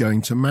man I'm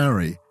going to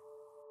marry."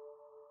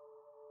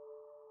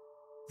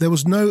 There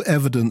was no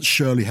evidence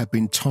Shirley had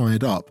been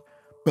tied up,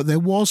 but there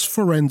was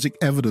forensic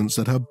evidence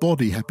that her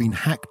body had been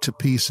hacked to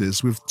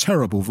pieces with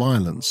terrible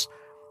violence.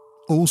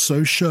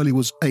 Also, Shirley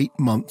was 8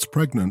 months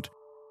pregnant.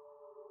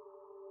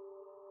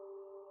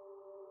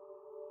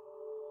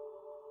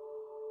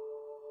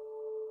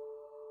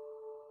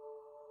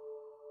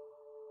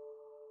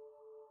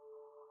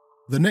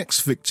 The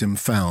next victim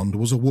found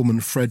was a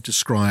woman Fred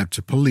described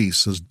to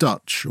police as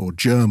Dutch or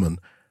German,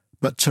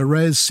 but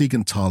Therese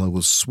Siegenthaler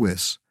was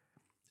Swiss.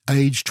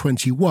 Aged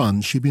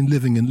 21, she'd been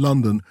living in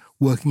London,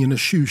 working in a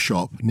shoe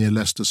shop near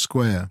Leicester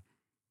Square.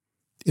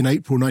 In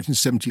April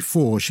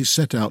 1974, she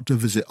set out to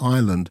visit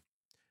Ireland.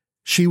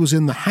 She was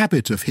in the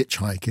habit of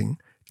hitchhiking,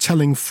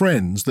 telling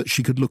friends that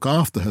she could look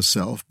after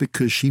herself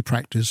because she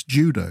practiced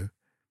judo.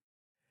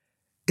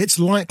 It's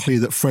likely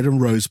that Fred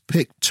and Rose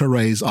picked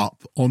Therese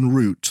up en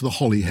route to the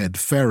Holyhead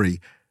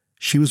ferry.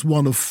 She was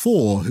one of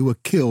 4 who were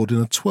killed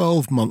in a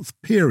 12-month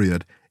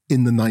period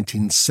in the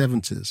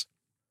 1970s.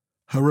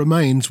 Her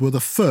remains were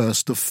the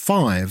first of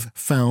 5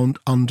 found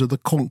under the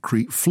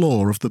concrete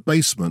floor of the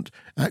basement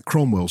at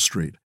Cromwell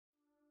Street.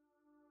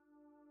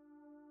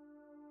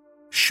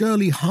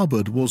 Shirley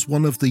Hubbard was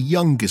one of the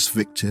youngest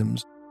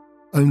victims,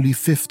 only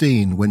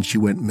 15 when she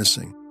went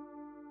missing.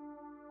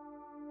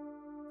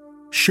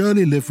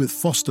 Shirley lived with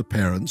foster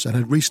parents and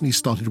had recently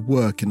started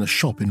work in a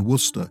shop in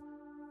Worcester.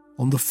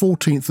 On the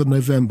 14th of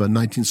November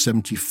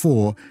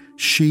 1974,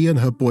 she and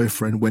her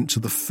boyfriend went to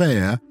the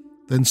fair,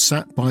 then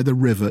sat by the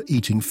river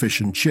eating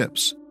fish and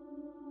chips.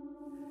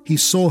 He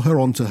saw her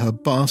onto her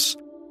bus,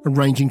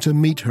 arranging to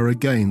meet her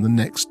again the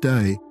next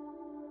day.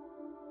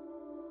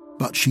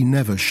 But she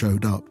never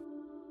showed up.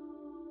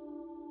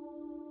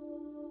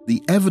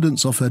 The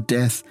evidence of her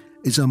death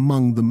is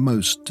among the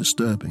most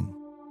disturbing.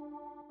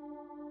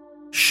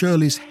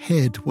 Shirley's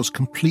head was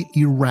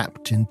completely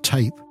wrapped in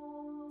tape,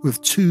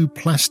 with 2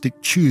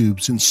 plastic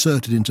tubes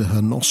inserted into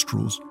her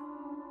nostrils.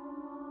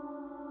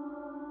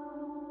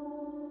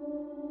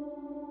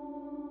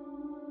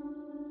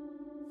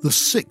 The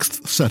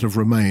 6th set of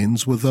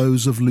remains were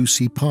those of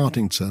Lucy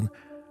Partington,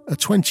 a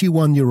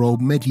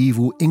 21-year-old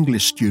medieval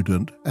English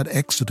student at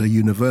Exeter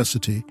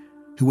University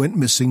who went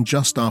missing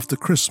just after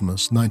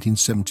Christmas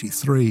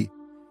 1973.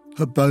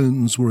 Her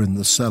bones were in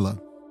the cellar.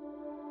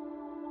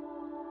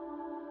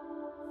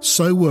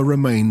 So were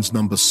remains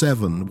number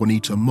 7,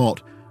 Juanita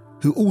Mott,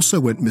 who also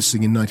went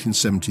missing in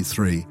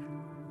 1973.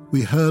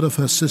 We heard of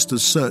her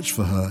sister's search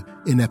for her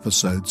in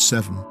episode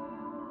 7.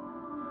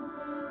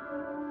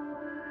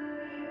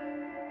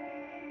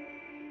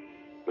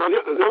 Now,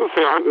 the other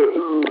thing,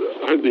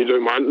 I hope you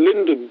don't mind,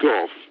 Linda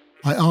Goff.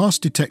 I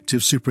asked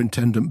Detective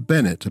Superintendent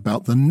Bennett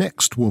about the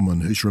next woman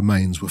whose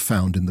remains were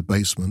found in the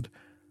basement.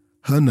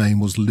 Her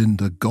name was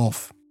Linda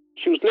Goff.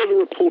 She was never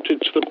reported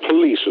to the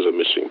police as a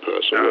missing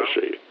person, was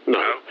she?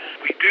 No.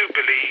 We do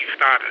believe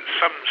that at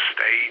some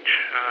stage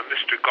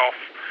Mr. Goff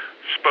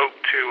spoke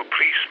to a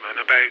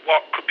policeman about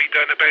what could be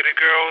done about a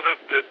girl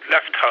that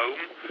left home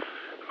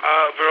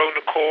of her own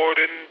accord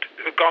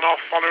and had gone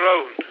off on her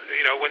own,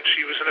 when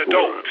she was an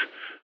adult.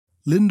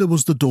 Linda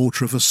was the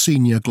daughter of a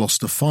senior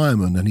Gloucester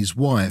fireman and his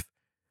wife.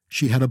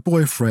 She had a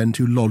boyfriend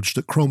who lodged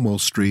at Cromwell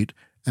Street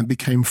and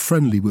became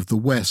friendly with the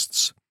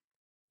Wests.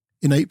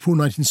 In April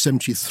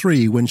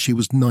 1973, when she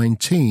was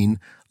 19,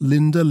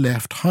 Linda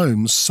left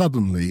home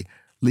suddenly,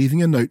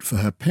 leaving a note for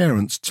her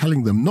parents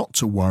telling them not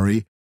to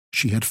worry,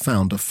 she had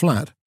found a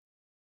flat.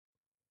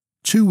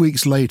 2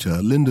 weeks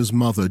later, Linda's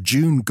mother,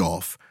 June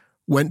Goff,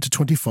 went to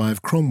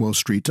 25 Cromwell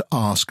Street to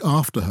ask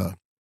after her.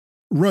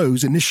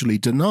 Rose initially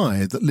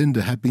denied that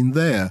Linda had been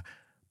there,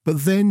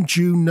 but then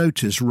June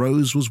noticed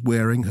Rose was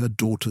wearing her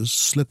daughter's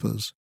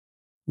slippers,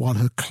 while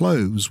her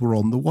clothes were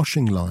on the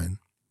washing line.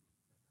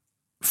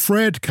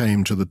 Fred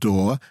came to the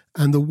door,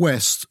 and the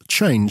Wests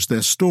changed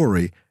their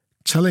story,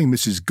 telling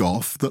Mrs.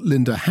 Goff that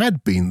Linda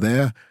had been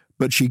there,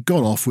 but she'd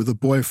gone off with a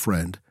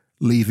boyfriend,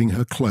 leaving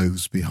her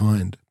clothes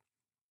behind.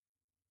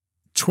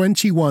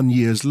 21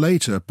 years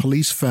later,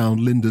 police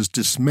found Linda's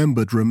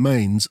dismembered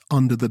remains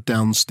under the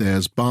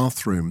downstairs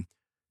bathroom.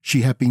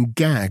 She had been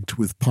gagged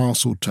with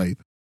parcel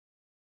tape.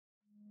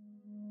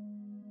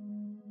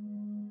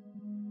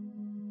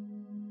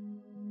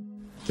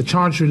 The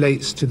charge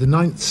relates to the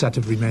 9th set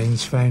of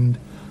remains found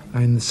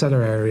in the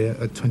cellar area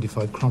at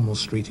 25 Cromwell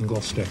Street in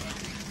Gloucester.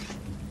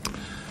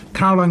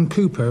 Caroline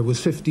Cooper was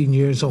 15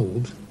 years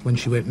old when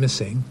she went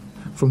missing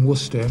from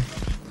Worcester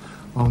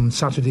on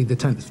Saturday the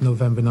 10th of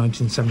November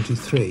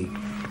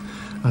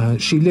 1973.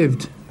 She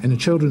lived in a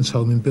children's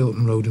home in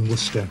Bilton Road in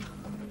Worcester.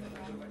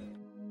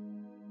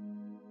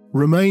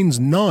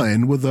 Remains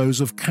 9 were those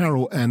of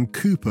Carol Ann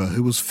Cooper,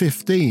 who was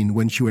 15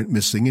 when she went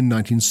missing in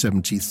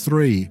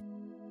 1973.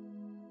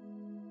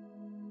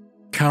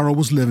 Carol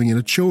was living in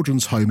a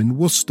children's home in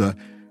Worcester.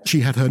 She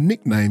had her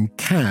nickname,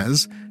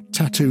 Kaz,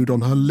 tattooed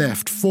on her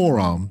left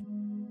forearm.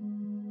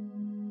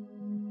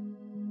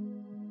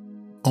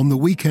 On the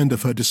weekend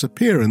of her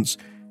disappearance,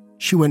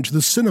 she went to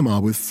the cinema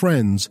with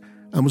friends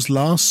and was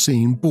last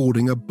seen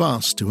boarding a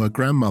bus to her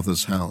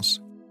grandmother's house.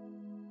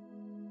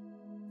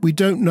 We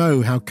don't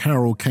know how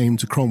Carol came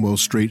to Cromwell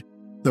Street,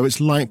 though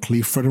it's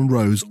likely Fred and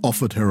Rose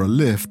offered her a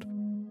lift.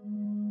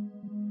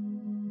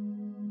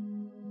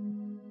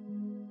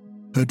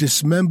 Her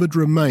dismembered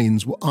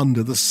remains were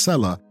under the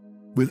cellar,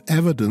 with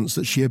evidence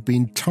that she had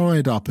been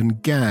tied up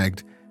and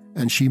gagged,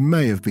 and she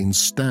may have been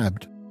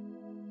stabbed.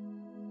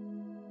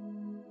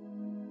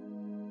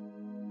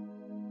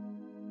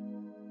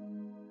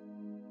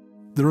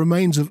 The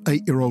remains of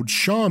 8-year-old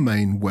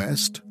Charmaine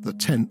West, the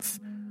 10th,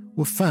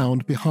 were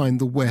found behind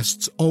the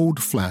West's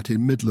old flat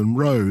in Midland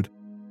Road.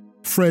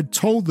 Fred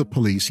told the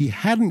police he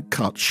hadn't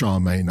cut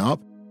Charmaine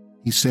up.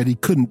 He said he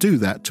couldn't do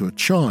that to a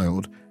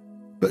child,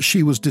 but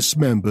she was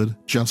dismembered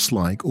just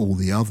like all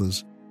the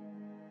others.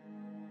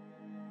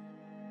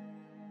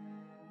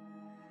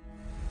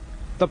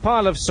 The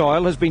pile of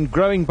soil has been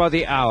growing by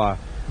the hour.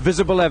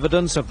 Visible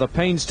evidence of the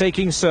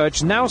painstaking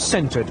search now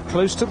centred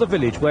close to the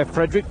village where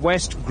Frederick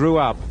West grew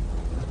up.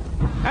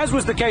 As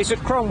was the case at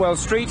Cromwell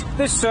Street,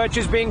 this search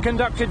is being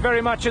conducted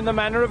very much in the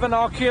manner of an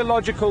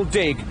archaeological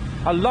dig.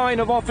 A line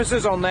of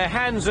officers on their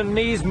hands and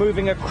knees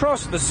moving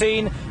across the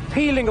scene,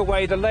 peeling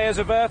away the layers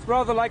of earth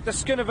rather like the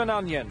skin of an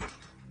onion.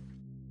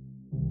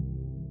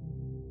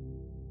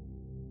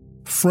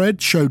 Fred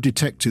showed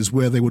detectives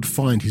where they would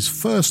find his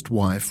first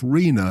wife,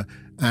 Rena,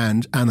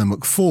 and Anna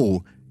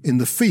McFall in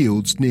the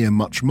fields near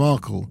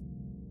Muchmarkle.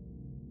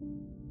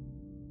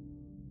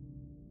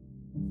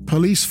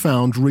 Police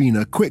found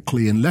Rena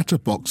quickly in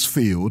Letterbox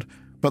Field,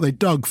 but they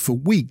dug for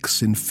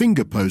weeks in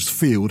Fingerpost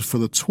Field for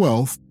the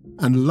 12th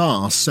and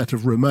last set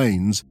of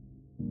remains.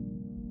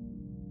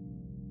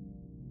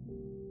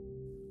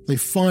 They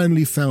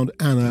finally found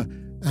Anna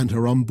and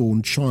her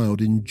unborn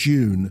child in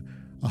June,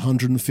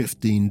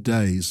 115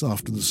 days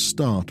after the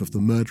start of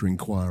the murder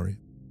inquiry.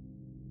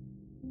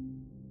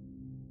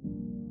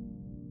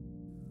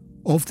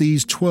 Of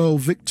these 12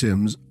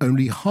 victims,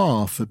 only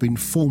half had been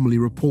formally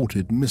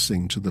reported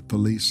missing to the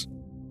police.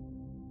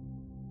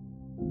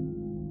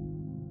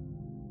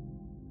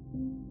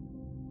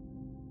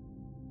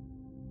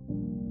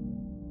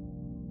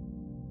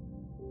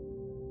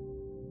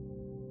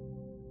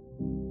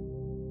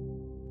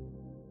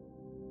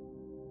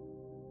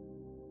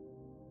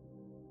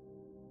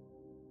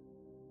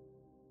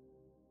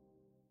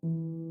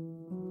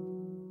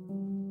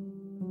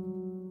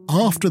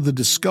 After the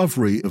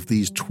discovery of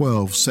these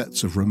 12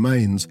 sets of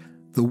remains,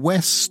 the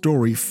West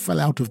story fell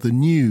out of the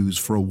news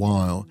for a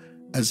while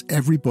as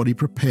everybody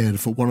prepared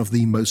for one of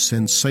the most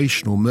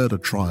sensational murder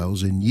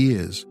trials in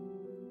years.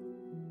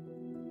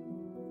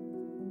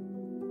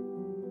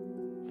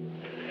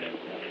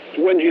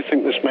 When do you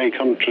think this may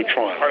come to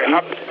trial?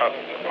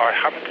 I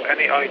haven't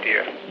any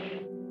idea.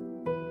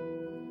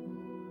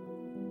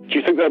 Do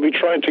you think they'll be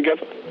tried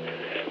together?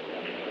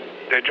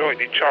 They're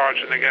jointly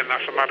charged, and again,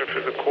 that's a matter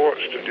for the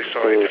courts to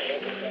decide.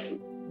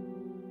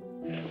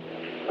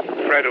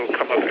 Fred will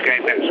come up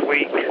again next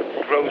week.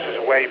 Rose is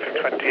away for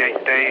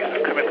 28 days. The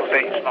criminal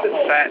date's not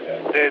set.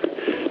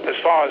 As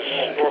far as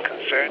you're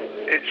concerned,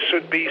 it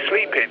should be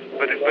sleeping,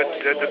 but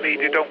the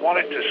media don't want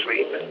it to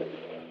sleep.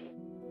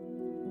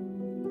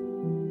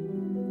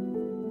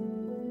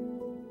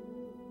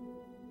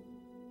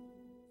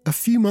 A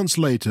few months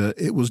later,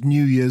 it was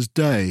New Year's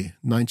Day,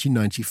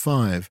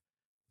 1995.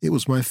 It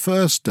was my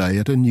first day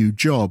at a new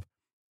job.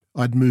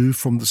 I'd moved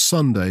from the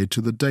Sunday to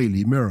the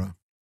Daily Mirror.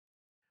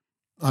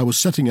 I was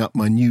setting up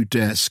my new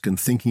desk and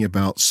thinking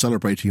about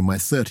celebrating my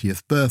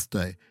 30th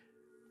birthday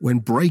when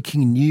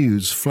breaking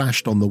news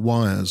flashed on the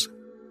wires.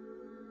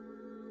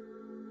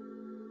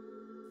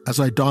 As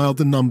I dialed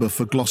the number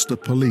for Gloucester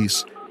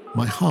Police,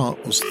 my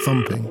heart was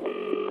thumping.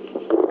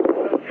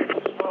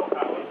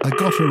 I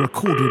got a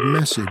recorded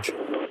message. 4:12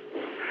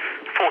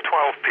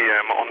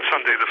 p.m. on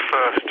Sunday the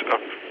 1st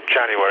of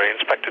January,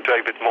 Inspector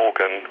David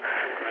Morgan.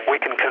 We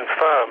can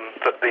confirm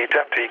that the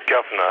Deputy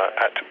Governor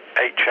at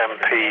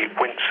HMP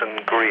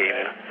Winson Green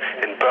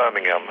in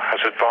Birmingham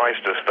has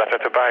advised us that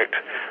at about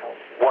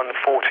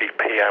 1:40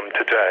 p.m.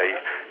 today,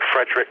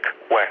 Frederick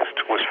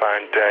West was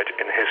found dead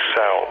in his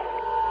cell.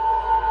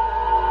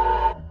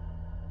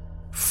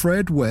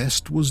 Fred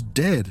West was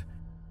dead.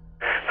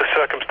 The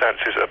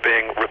circumstances are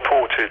being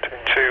reported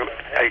to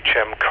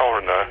HM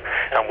Coroner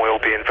and will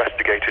be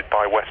investigated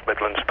by West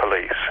Midlands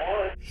Police.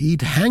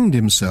 He'd hanged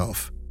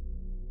himself.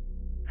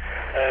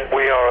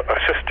 We are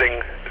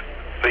assisting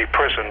the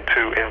prison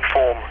to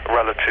inform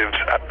relatives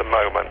at the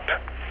moment.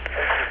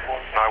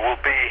 I will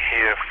be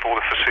here for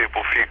the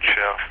foreseeable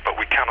future, but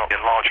we cannot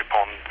enlarge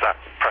upon that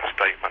press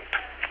statement.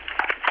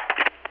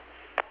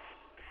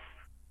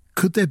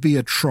 Could there be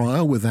a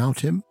trial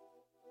without him?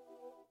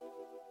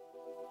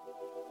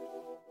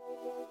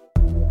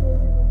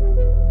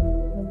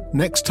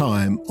 Next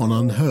time on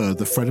Unheard,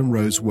 the Fred and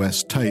Rose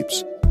West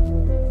tapes.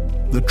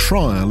 The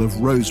trial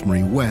of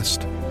Rosemary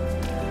West.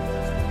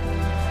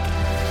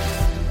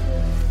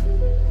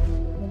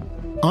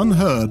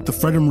 Unheard, the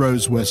Fred and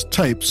Rose West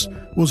tapes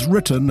was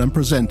written and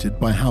presented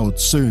by Howard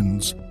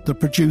Soons. The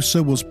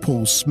producer was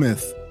Paul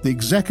Smith. The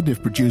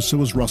executive producer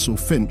was Russell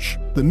Finch.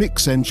 The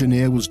mix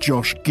engineer was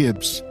Josh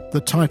Gibbs.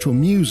 The title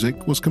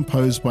music was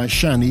composed by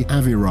Shani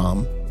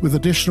Aviram, with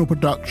additional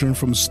production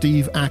from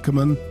Steve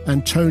Ackerman,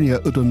 Antonia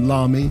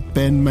Udunlami,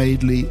 Ben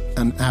Madeley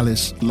and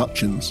Alice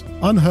Lutchins.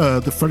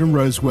 Unheard, the Fred and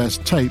Rose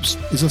West tapes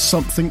is a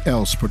Something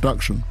Else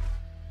production.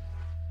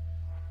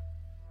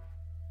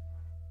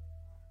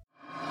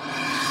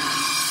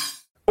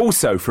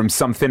 Also from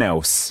Something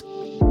Else.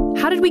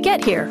 How Did We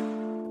Get Here?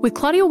 With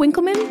Claudia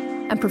Winkleman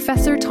and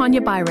Professor Tanya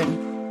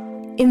Byron.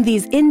 In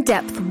these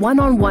in-depth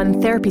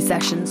one-on-one therapy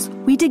sessions,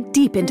 we dig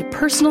deep into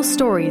personal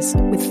stories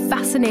with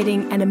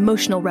fascinating and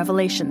emotional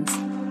revelations.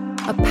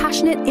 A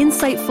passionate,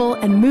 insightful,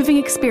 and moving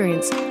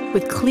experience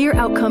with clear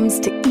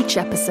outcomes to each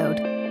episode.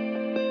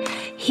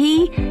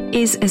 He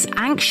is as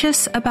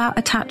anxious about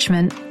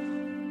attachment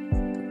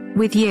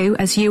with you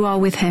as you are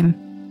with him.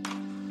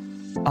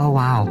 Oh,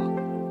 wow.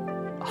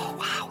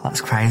 That's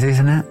crazy,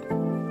 isn't it?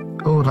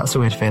 Oh, that's a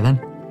weird feeling.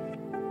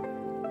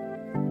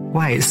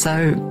 Wait,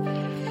 so...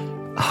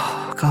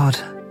 Oh, God.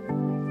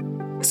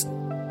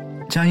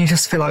 Don't you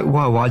just feel like,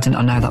 whoa, why didn't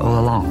I know that all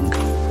along?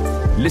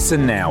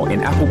 Listen now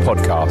in Apple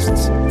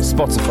Podcasts,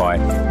 Spotify,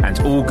 and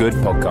all good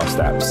podcast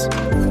apps.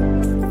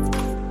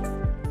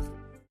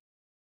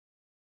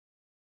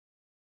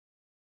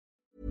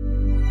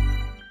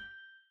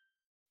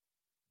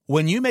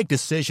 When you make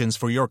decisions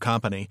for your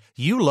company,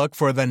 you look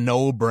for the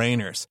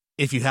no-brainers.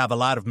 If you have a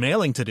lot of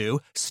mailing to do,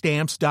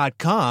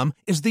 Stamps.com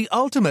is the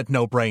ultimate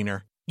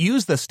no-brainer.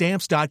 Use the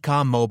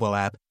Stamps.com mobile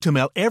app to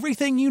mail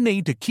everything you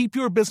need to keep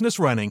your business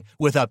running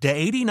with up to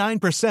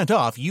 89%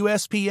 off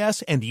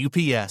USPS and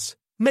UPS.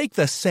 Make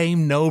the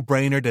same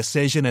no-brainer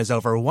decision as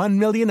over 1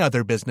 million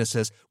other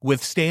businesses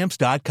with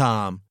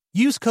Stamps.com.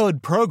 Use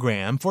code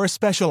PROGRAM for a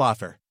special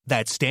offer.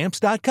 That's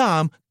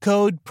Stamps.com,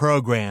 code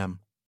PROGRAM.